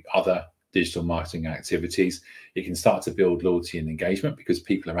to other digital marketing activities. It can start to build loyalty and engagement because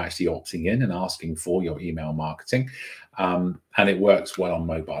people are actually opting in and asking for your email marketing. And it works well on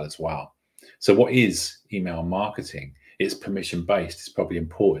mobile as well. So what is email marketing? It's permission-based. It's probably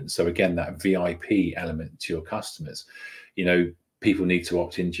important. So again, that VIP element to your customers. You know, people need to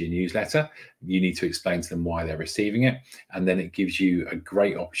opt into your newsletter. You need to explain to them why they're receiving it. And then it gives you a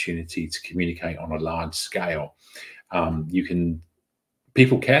great opportunity to communicate on a large scale.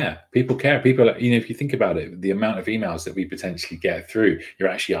 People care. People, you know, if you think about it, the amount of emails that we potentially get through, you're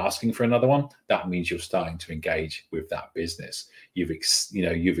actually asking for another one. That means you're starting to engage with that business. You've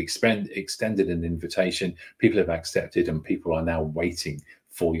extended an invitation. People have accepted, and people are now waiting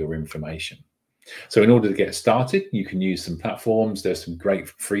for your information. So in order to get started, you can use some platforms. There's some great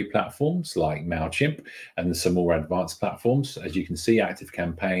free platforms like MailChimp, and some more advanced platforms. As you can see,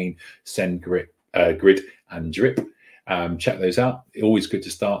 ActiveCampaign, SendGrid, and Drip. Check those out. Always good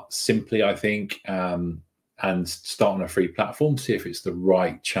to start simply, I think, and start on a free platform. See if it's the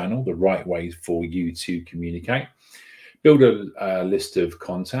right channel, the right way for you to communicate. Build a list of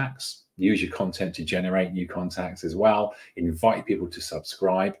contacts. Use your content to generate new contacts as well. Invite people to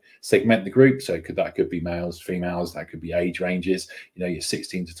subscribe. Segment the group. So that could be males, females. That could be age ranges. You know, your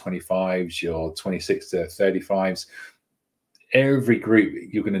 16 to 25s, your 26 to 35s. Every group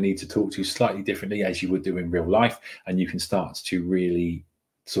you're going to need to talk to slightly differently, as you would do in real life. And you can start to really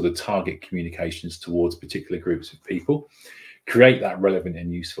sort of target communications towards particular groups of people. Create that relevant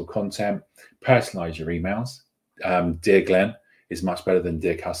and useful content. Personalize your emails. Dear Glenn is much better than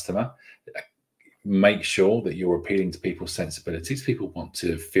dear customer. Make sure that you're appealing to people's sensibilities. People want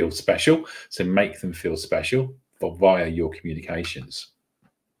to feel special, so make them feel special via your communications.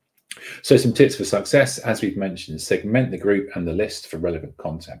 So some tips for success, as we've mentioned: segment the group and the list for relevant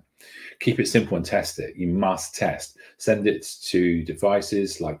content. Keep it simple and test it. You must test. Send it to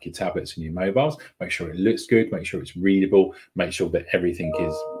devices like your tablets and your mobiles. Make sure it looks good. Make sure it's readable. Make sure that everything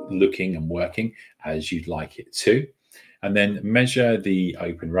is looking and working as you'd like it to. And then measure the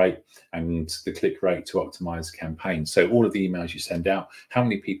open rate and the click rate to optimize campaigns. So all of the emails you send out, how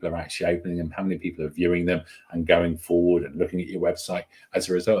many people are actually opening them, how many people are viewing them and going forward and looking at your website as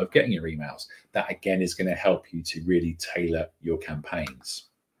a result of getting your emails. That again is going to help you to really tailor your campaigns.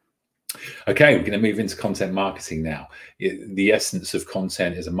 Okay, we're going to move into content marketing now. The essence of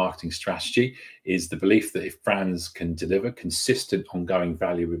content as a marketing strategy is the belief that if brands can deliver consistent, ongoing,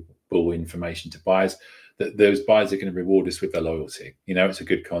 valuable information to buyers, that those buyers are going to reward us with their loyalty. You know, it's a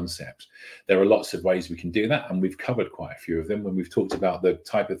good concept. There are lots of ways we can do that, and we've covered quite a few of them when we've talked about the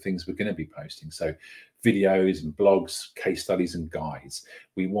type of things we're going to be posting. So videos and blogs, case studies and guides.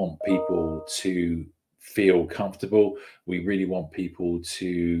 We want people to feel comfortable. We really want people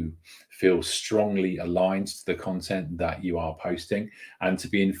to feel strongly aligned to the content that you are posting, and to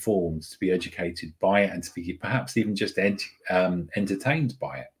be informed, to be educated by it, and to be perhaps even just entertained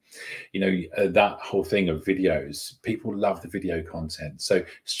by it. You know, that whole thing of videos, people love the video content. So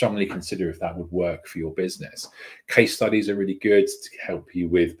strongly consider if that would work for your business. Case studies are really good to help you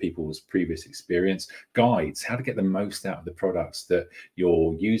with people's previous experience. Guides, how to get the most out of the products that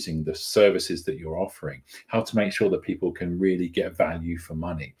you're using, the services that you're offering, how to make sure that people can really get value for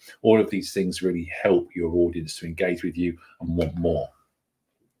money. All of these things really help your audience to engage with you and want more.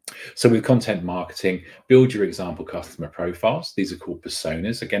 So with content marketing, build your example customer profiles. These are called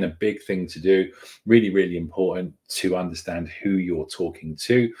personas. Again, a big thing to do, really, really important to understand who you're talking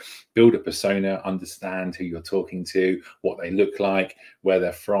to. Build a persona, understand who you're talking to, what they look like, where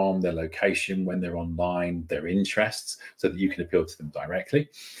they're from, their location, when they're online, their interests, so that you can appeal to them directly.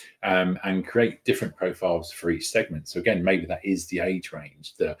 And create different profiles for each segment. So again, maybe that is the age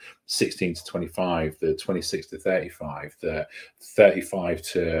range, the 16 to 25, the 26 to 35, the 35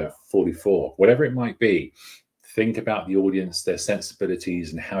 to 44, whatever it might be. Think about the audience, their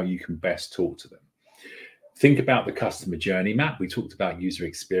sensibilities, and how you can best talk to them. Think about the customer journey map. We talked about user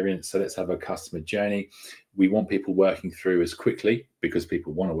experience, so let's have a customer journey. We want people working through as quickly, because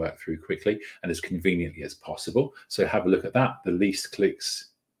people want to work through quickly, and as conveniently as possible. So have a look at that. The least clicks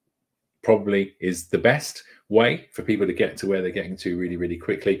probably is the best way for people to get to where they're getting to really, really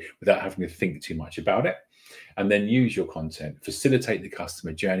quickly without having to think too much about it. And then use your content, facilitate the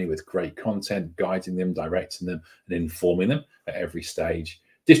customer journey with great content, guiding them, directing them, and informing them at every stage.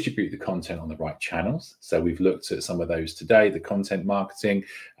 Distribute the content on the right channels. So we've looked at some of those today: the content marketing,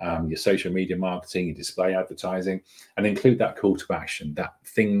 your social media marketing, your display advertising, and include that call to action, that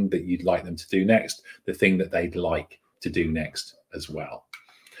thing that you'd like them to do next, the thing that they'd like to do next as well.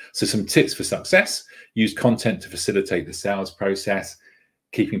 So some tips for success: use content to facilitate the sales process,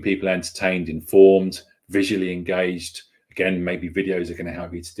 keeping people entertained, informed, visually engaged. Again, maybe videos are going to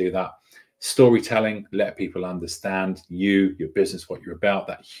help you to do that. Storytelling, let people understand you, your business, what you're about,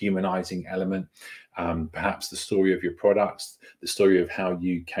 that humanizing element. Perhaps the story of your products, the story of how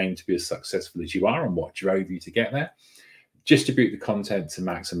you came to be as successful as you are and what drove you to get there. Distribute the content to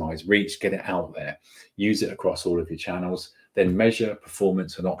maximize reach, get it out there, use it across all of your channels, then measure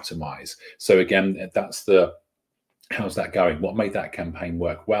performance and optimize. So again, that's the how's that going? What made that campaign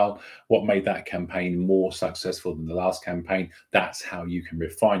work well? What made that campaign more successful than the last campaign? That's how you can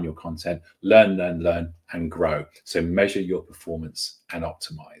refine your content, learn, and grow. So measure your performance and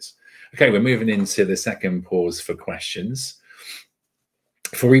optimize. Okay, we're moving into the second pause for questions.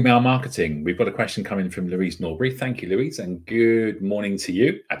 For email marketing, we've got a question coming from Louise Norbury. Thank you, Louise, and good morning to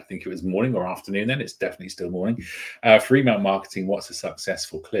you. I think it was morning or afternoon then. It's definitely still morning. For email marketing, what's a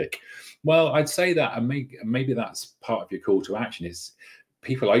successful click? Well, I'd say that, and maybe that's part of your call to action, is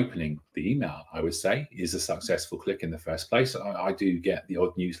people opening the email, I would say, is a successful click in the first place. I do get the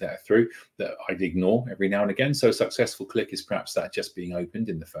odd newsletter through that I'd ignore every now and again. So a successful click is perhaps that just being opened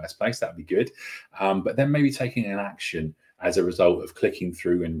in the first place. That'd be good. But then maybe taking an action as a result of clicking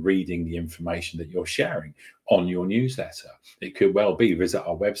through and reading the information that you're sharing on your newsletter. It could well be visit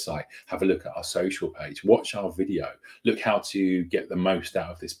our website, have a look at our social page, watch our video, look how to get the most out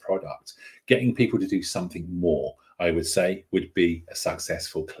of this product. Getting people to do something more, I would say, would be a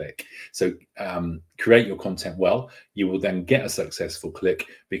successful click. So create your content well. You will then get a successful click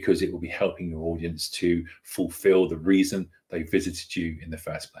because it will be helping your audience to fulfill the reason they visited you in the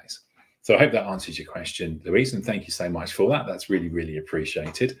first place. So I hope that answers your question, Louise, and thank you so much for that. That's really, really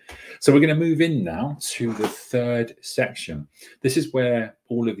appreciated. So we're going to move in now to the third section. This is where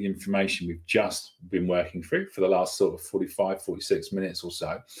all of the information we've just been working through for the last sort of 45, 46 minutes or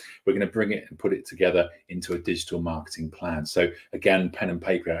so, we're going to bring it and put it together into a digital marketing plan. So again, pen and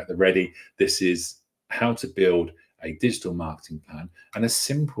paper at the ready. This is how to build a digital marketing plan, and a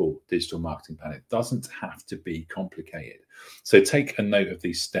simple digital marketing plan. It doesn't have to be complicated. So take a note of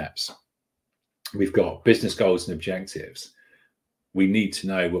these steps. We've got business goals and objectives. We need to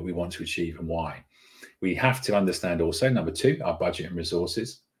know what we want to achieve and why. We have to understand also, number two, our budget and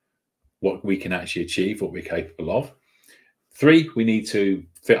resources, what we can actually achieve, what we're capable of. Three, we need to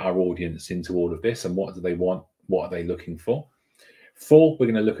fit our audience into all of this and what do they want, what are they looking for. Four, we're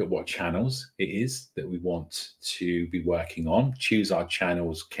going to look at what channels it is that we want to be working on, choose our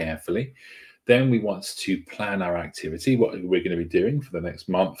channels carefully. Then we want to plan our activity, what we're going to be doing for the next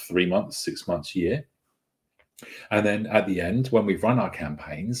month, 3 months, 6 months, year. And then at the end, when we've run our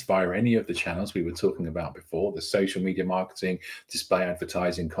campaigns via any of the channels we were talking about before, the social media marketing, display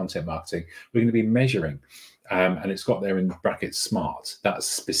advertising, content marketing, we're going to be measuring. And it's got there in brackets SMART. That's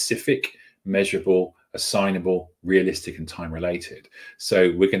specific, measurable, assignable, realistic, and time related.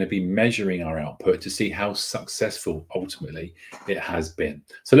 So we're going to be measuring our output to see how successful ultimately it has been.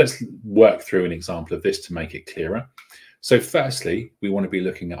 So let's work through an example of this to make it clearer. So firstly, we want to be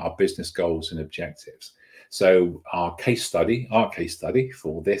looking at our business goals and objectives. So our case study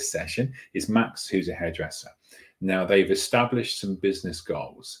for this session is Max, who's a hairdresser. Now they've established some business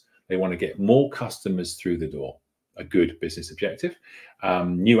goals. They want to get more customers through the door. A good business objective,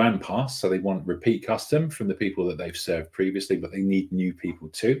 new and past. So they want repeat custom from the people that they've served previously, but they need new people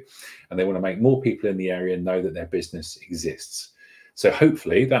too. And they want to make more people in the area know that their business exists. So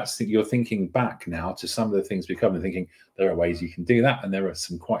hopefully you're thinking back now to some of the things we covered, thinking there are ways you can do that. And there are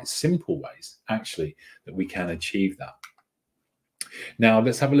some quite simple ways actually that we can achieve that. Now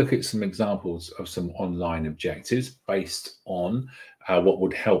let's have a look at some examples of some online objectives based on what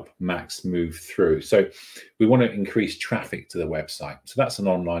would help Max move through. So we want to increase traffic to the website. So that's an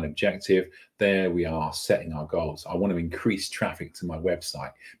online objective. There we are setting our goals. I want to increase traffic to my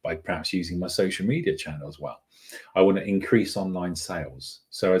website by perhaps using my social media channel as well. I want to increase online sales.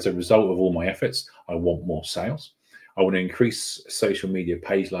 So as a result of all my efforts, I want more sales. I want to increase social media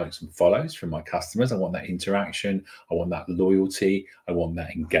page likes and follows from my customers. I want that interaction. I want that loyalty. I want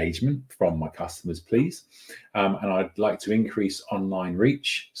that engagement from my customers, please. And I'd like to increase online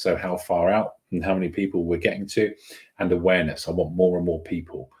reach. So how far out and how many people we're getting to, and awareness. I want more and more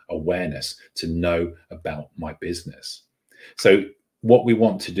people awareness to know about my business. So what we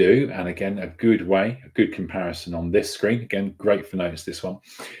want to do, and again, a good comparison on this screen, again, great for notice this one,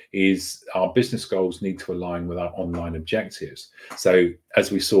 is our business goals need to align with our online objectives. So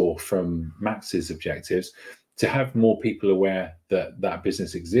as we saw from Max's objectives, to have more people aware that that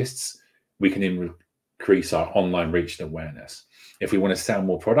business exists, we can increase our online reach and awareness. If we want to sell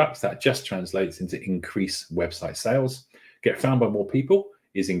more products, that just translates into increased website sales. Get found by more people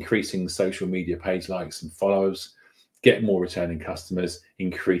is increasing social media page likes and follows, get more returning customers,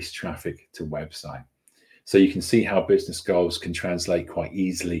 increase traffic to website. So you can see how business goals can translate quite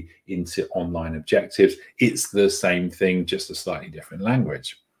easily into online objectives. It's the same thing, just a slightly different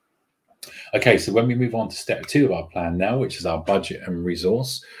language. Okay, so when we move on to step 2 of our plan now, which is our budget and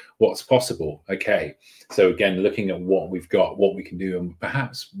resource, what's possible? Okay, so again, looking at what we've got, what we can do, and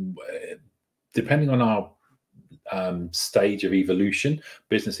perhaps depending on our stage of evolution,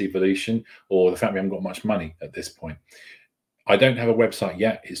 business evolution, or the fact we haven't got much money at this point. I don't have a website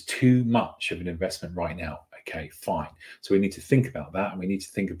yet. It's too much of an investment right now. Okay, fine. So we need to think about that, and we need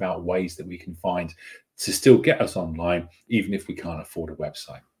to think about ways that we can find to still get us online, even if we can't afford a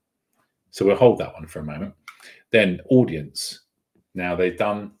website. So we'll hold that one for a moment. Then audience. Now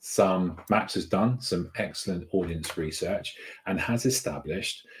Max has done some excellent audience research and has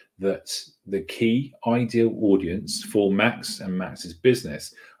established that the key ideal audience for Max and Max's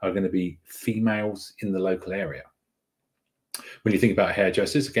business are going to be females in the local area. When you think about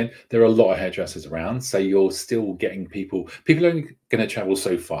hairdressers, again, there are a lot of hairdressers around, so you're still getting people are only going to travel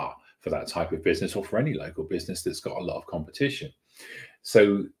so far for that type of business or for any local business that's got a lot of competition.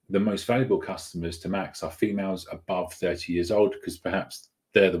 So the most valuable customers to Max are females above 30 years old, because perhaps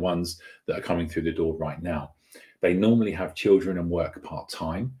they're the ones that are coming through the door right now. They normally have children and work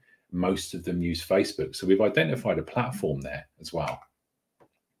part-time. Most of them use Facebook. So we've identified a platform there as well.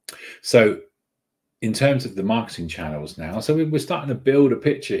 So in terms of the marketing channels now, so we're starting to build a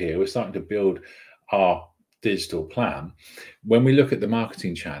picture here. We're starting to build our digital plan, when we look at the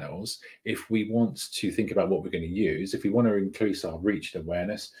marketing channels, if we want to think about what we're going to use, if we want to increase our reach and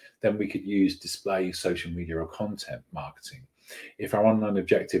awareness, then we could use display, social media, or content marketing. If our online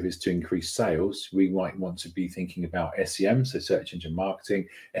objective is to increase sales, we might want to be thinking about SEM, so search engine marketing,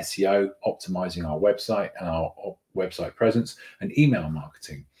 SEO, optimizing our website and our website presence, and email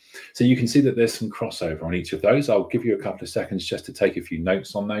marketing. So you can see that there's some crossover on each of those. I'll give you a couple of seconds just to take a few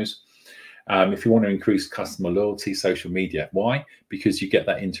notes on those. If you want to increase customer loyalty, social media. Why? Because you get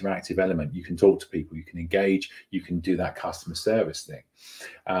that interactive element. You can talk to people, you can engage, you can do that customer service thing.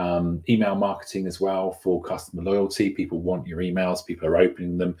 Email marketing as well for customer loyalty. People want your emails, people are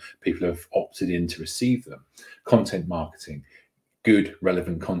opening them, people have opted in to receive them. Content marketing. Good,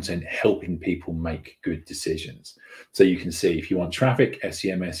 relevant content, helping people make good decisions. So you can see if you want traffic,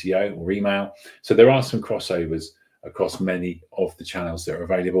 SEM, SEO, or email. So there are some crossovers across many of the channels that are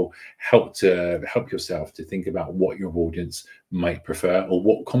available. Help yourself to think about what your audience might prefer or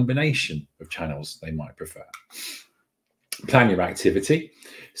what combination of channels they might prefer. Plan your activity.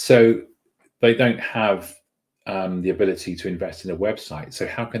 So they don't have the ability to invest in a website. So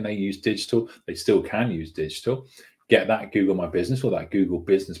how can they use digital? They still can use digital. Get that Google My Business or that Google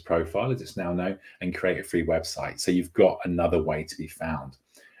Business Profile, as it's now known, and create a free website. So you've got another way to be found.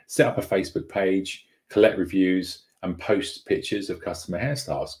 Set up a Facebook page, collect reviews, and post pictures of customer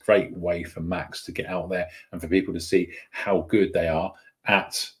hairstyles. Great way for Max to get out there and for people to see how good they are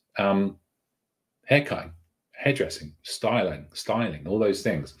at haircutting, hairdressing, styling, all those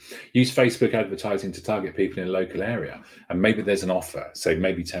things. Use Facebook advertising to target people in a local area. And maybe there's an offer, so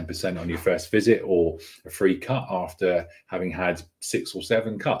maybe 10% on your first visit or a free cut after having had 6 or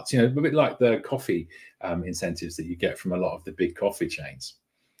 7 cuts. You know, a bit like the coffee incentives that you get from a lot of the big coffee chains.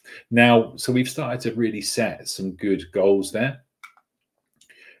 Now, so we've started to really set some good goals there.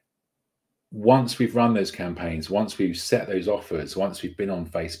 Once we've run those campaigns, once we've set those offers, once we've been on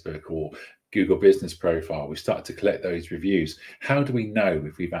Facebook or Google Business Profile, we start to collect those reviews. How do we know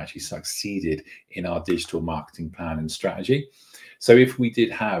if we've actually succeeded in our digital marketing plan and strategy? So if we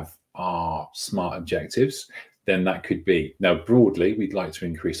did have our SMART objectives, then that could be, now broadly, we'd like to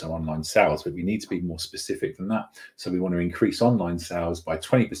increase our online sales, but we need to be more specific than that. So we want to increase online sales by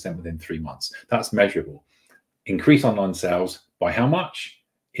 20% within 3 months. That's measurable. Increase online sales by how much?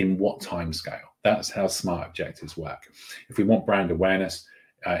 In what time scale? That's how SMART objectives work. If we want brand awareness,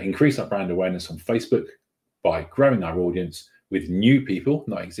 increase our brand awareness on Facebook by growing our audience with new people,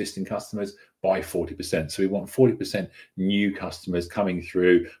 not existing customers, by 40%. So we want 40% new customers coming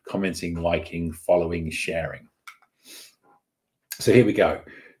through, commenting, liking, following, sharing. So here we go.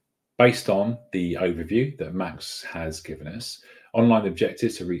 Based on the overview that Max has given us, online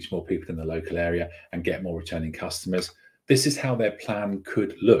objectives to reach more people in the local area and get more returning customers. This is how their plan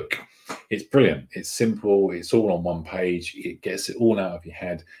could look. It's brilliant. It's simple. It's all on one page. It gets it all out of your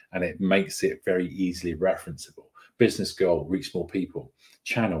head and it makes it very easily referenceable. Business goal, reach more people.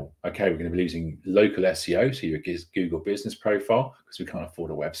 Channel, okay, we're going to be using local SEO, so your Google Business Profile, because we can't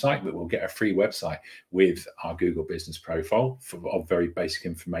afford a website, but we'll get a free website with our Google Business Profile of very basic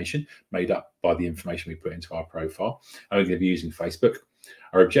information made up by the information we put into our profile. And we're going to be using Facebook.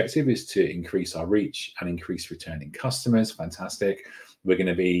 Our objective is to increase our reach and increase returning customers. Fantastic. We're going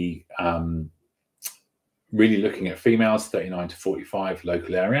to be really looking at females 39 to 45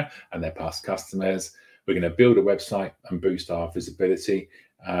 local area and their past customers. We're going to build a website and boost our visibility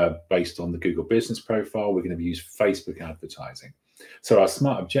based on the Google Business Profile. We're going to use Facebook advertising. So our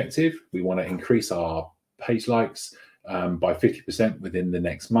SMART objective, we want to increase our page likes by 50% within the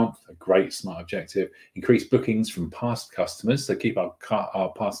next month. A great SMART objective. Increase bookings from past customers, so keep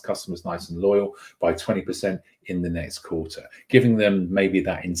our past customers nice and loyal by 20% in the next quarter, giving them maybe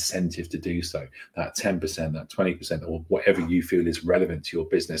that incentive to do so, that 10%, that 20%, or whatever you feel is relevant to your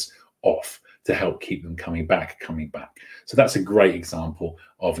business off, to help keep them coming back. So that's a great example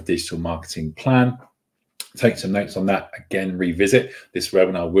of a digital marketing plan. Take some notes on that. Again, revisit. This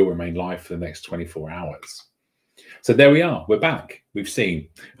webinar will remain live for the next 24 hours. So there we are. We're back. We've seen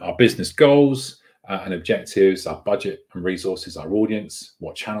our business goals and objectives, our budget and resources, our audience,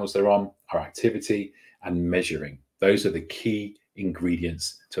 what channels they're on, our activity, and measuring. Those are the key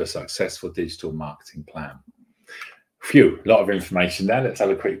ingredients to a successful digital marketing plan. Phew, a lot of information there. Let's have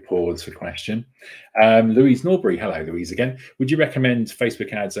a quick pause for question. Louise Norbury, hello Louise again. Would you recommend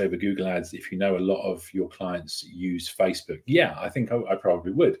Facebook ads over Google ads if you know a lot of your clients use Facebook? Yeah, I think I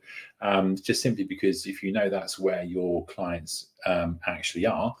probably would. Just simply because if you know that's where your clients actually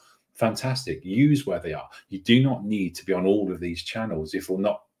are, fantastic. Use where they are. You do not need to be on all of these channels if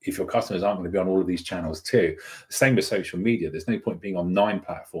your customers aren't going to be on all of these channels too. Same with social media. There's no point being on 9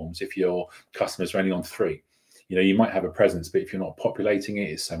 platforms if your customers are only on 3. You know, you might have a presence, but if you're not populating it,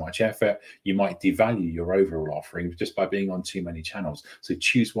 it's so much effort. You might devalue your overall offering just by being on too many channels. So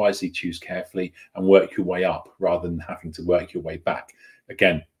choose wisely, choose carefully, and work your way up rather than having to work your way back.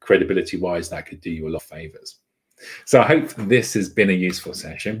 Again, credibility wise, that could do you a lot of favors. So I hope this has been a useful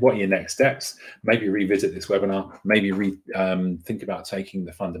session. What are your next steps? Maybe revisit this webinar, maybe think about taking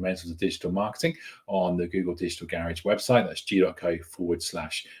the fundamentals of digital marketing on the Google Digital Garage website. That's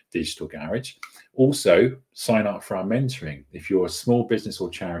g.co/digital garage. Also, sign up for our mentoring. If you're a small business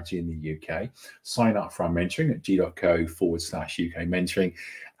or charity in the UK, sign up for our mentoring at g.co/UK mentoring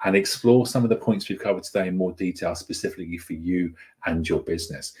and explore some of the points we've covered today in more detail, specifically for you and your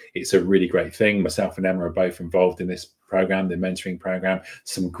business. It's a really great thing. Myself and Emma are both involved in this program, the mentoring program.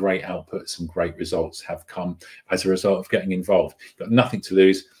 Some great output, some great results have come as a result of getting involved. You've got nothing to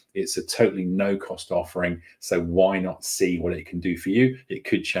lose. It's a totally no cost offering. So why not see what it can do for you? It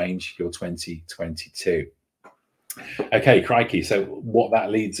could change your 2022. Okay, crikey. So what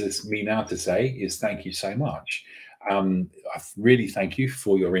that leads me now to say is thank you so much. I really thank you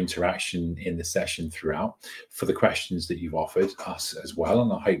for your interaction in the session throughout, for the questions that you've offered us as well.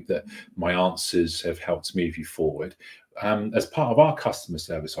 And I hope that my answers have helped move you forward. As part of our customer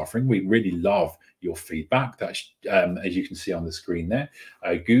service offering, we really love your feedback. That's, as you can see on the screen there,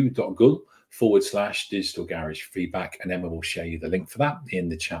 goo.gul/digital garage feedback, and Emma will share you the link for that in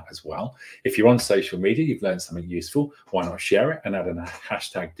the chat as well. If you're on social media, you've learned something useful, why not share it and add a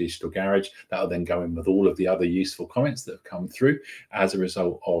hashtag digital garage? That'll then go in with all of the other useful comments that have come through as a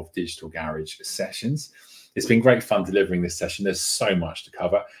result of digital garage sessions. It's been great fun delivering this session. There's so much to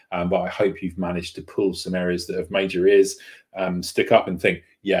cover, but I hope you've managed to pull some areas that have made your ears stick up and think,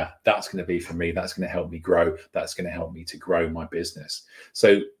 yeah, that's going to be for me. That's going to help me grow. That's going to help me to grow my business.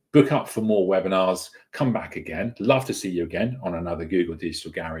 So book up for more webinars. Come back again. Love to see you again on another Google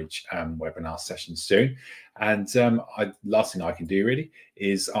Digital Garage webinar session soon. And last thing I can do really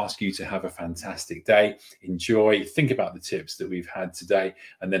is ask you to have a fantastic day. Enjoy, think about the tips that we've had today,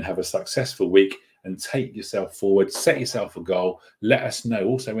 and then have a successful week and take yourself forward. Set yourself a goal. Let us know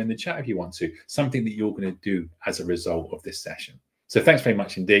also in the chat if you want to, something that you're going to do as a result of this session. So thanks very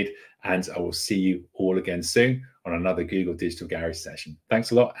much indeed, and I will see you all again soon on another Google Digital Garage session. Thanks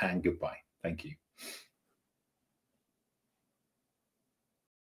a lot and goodbye. Thank you.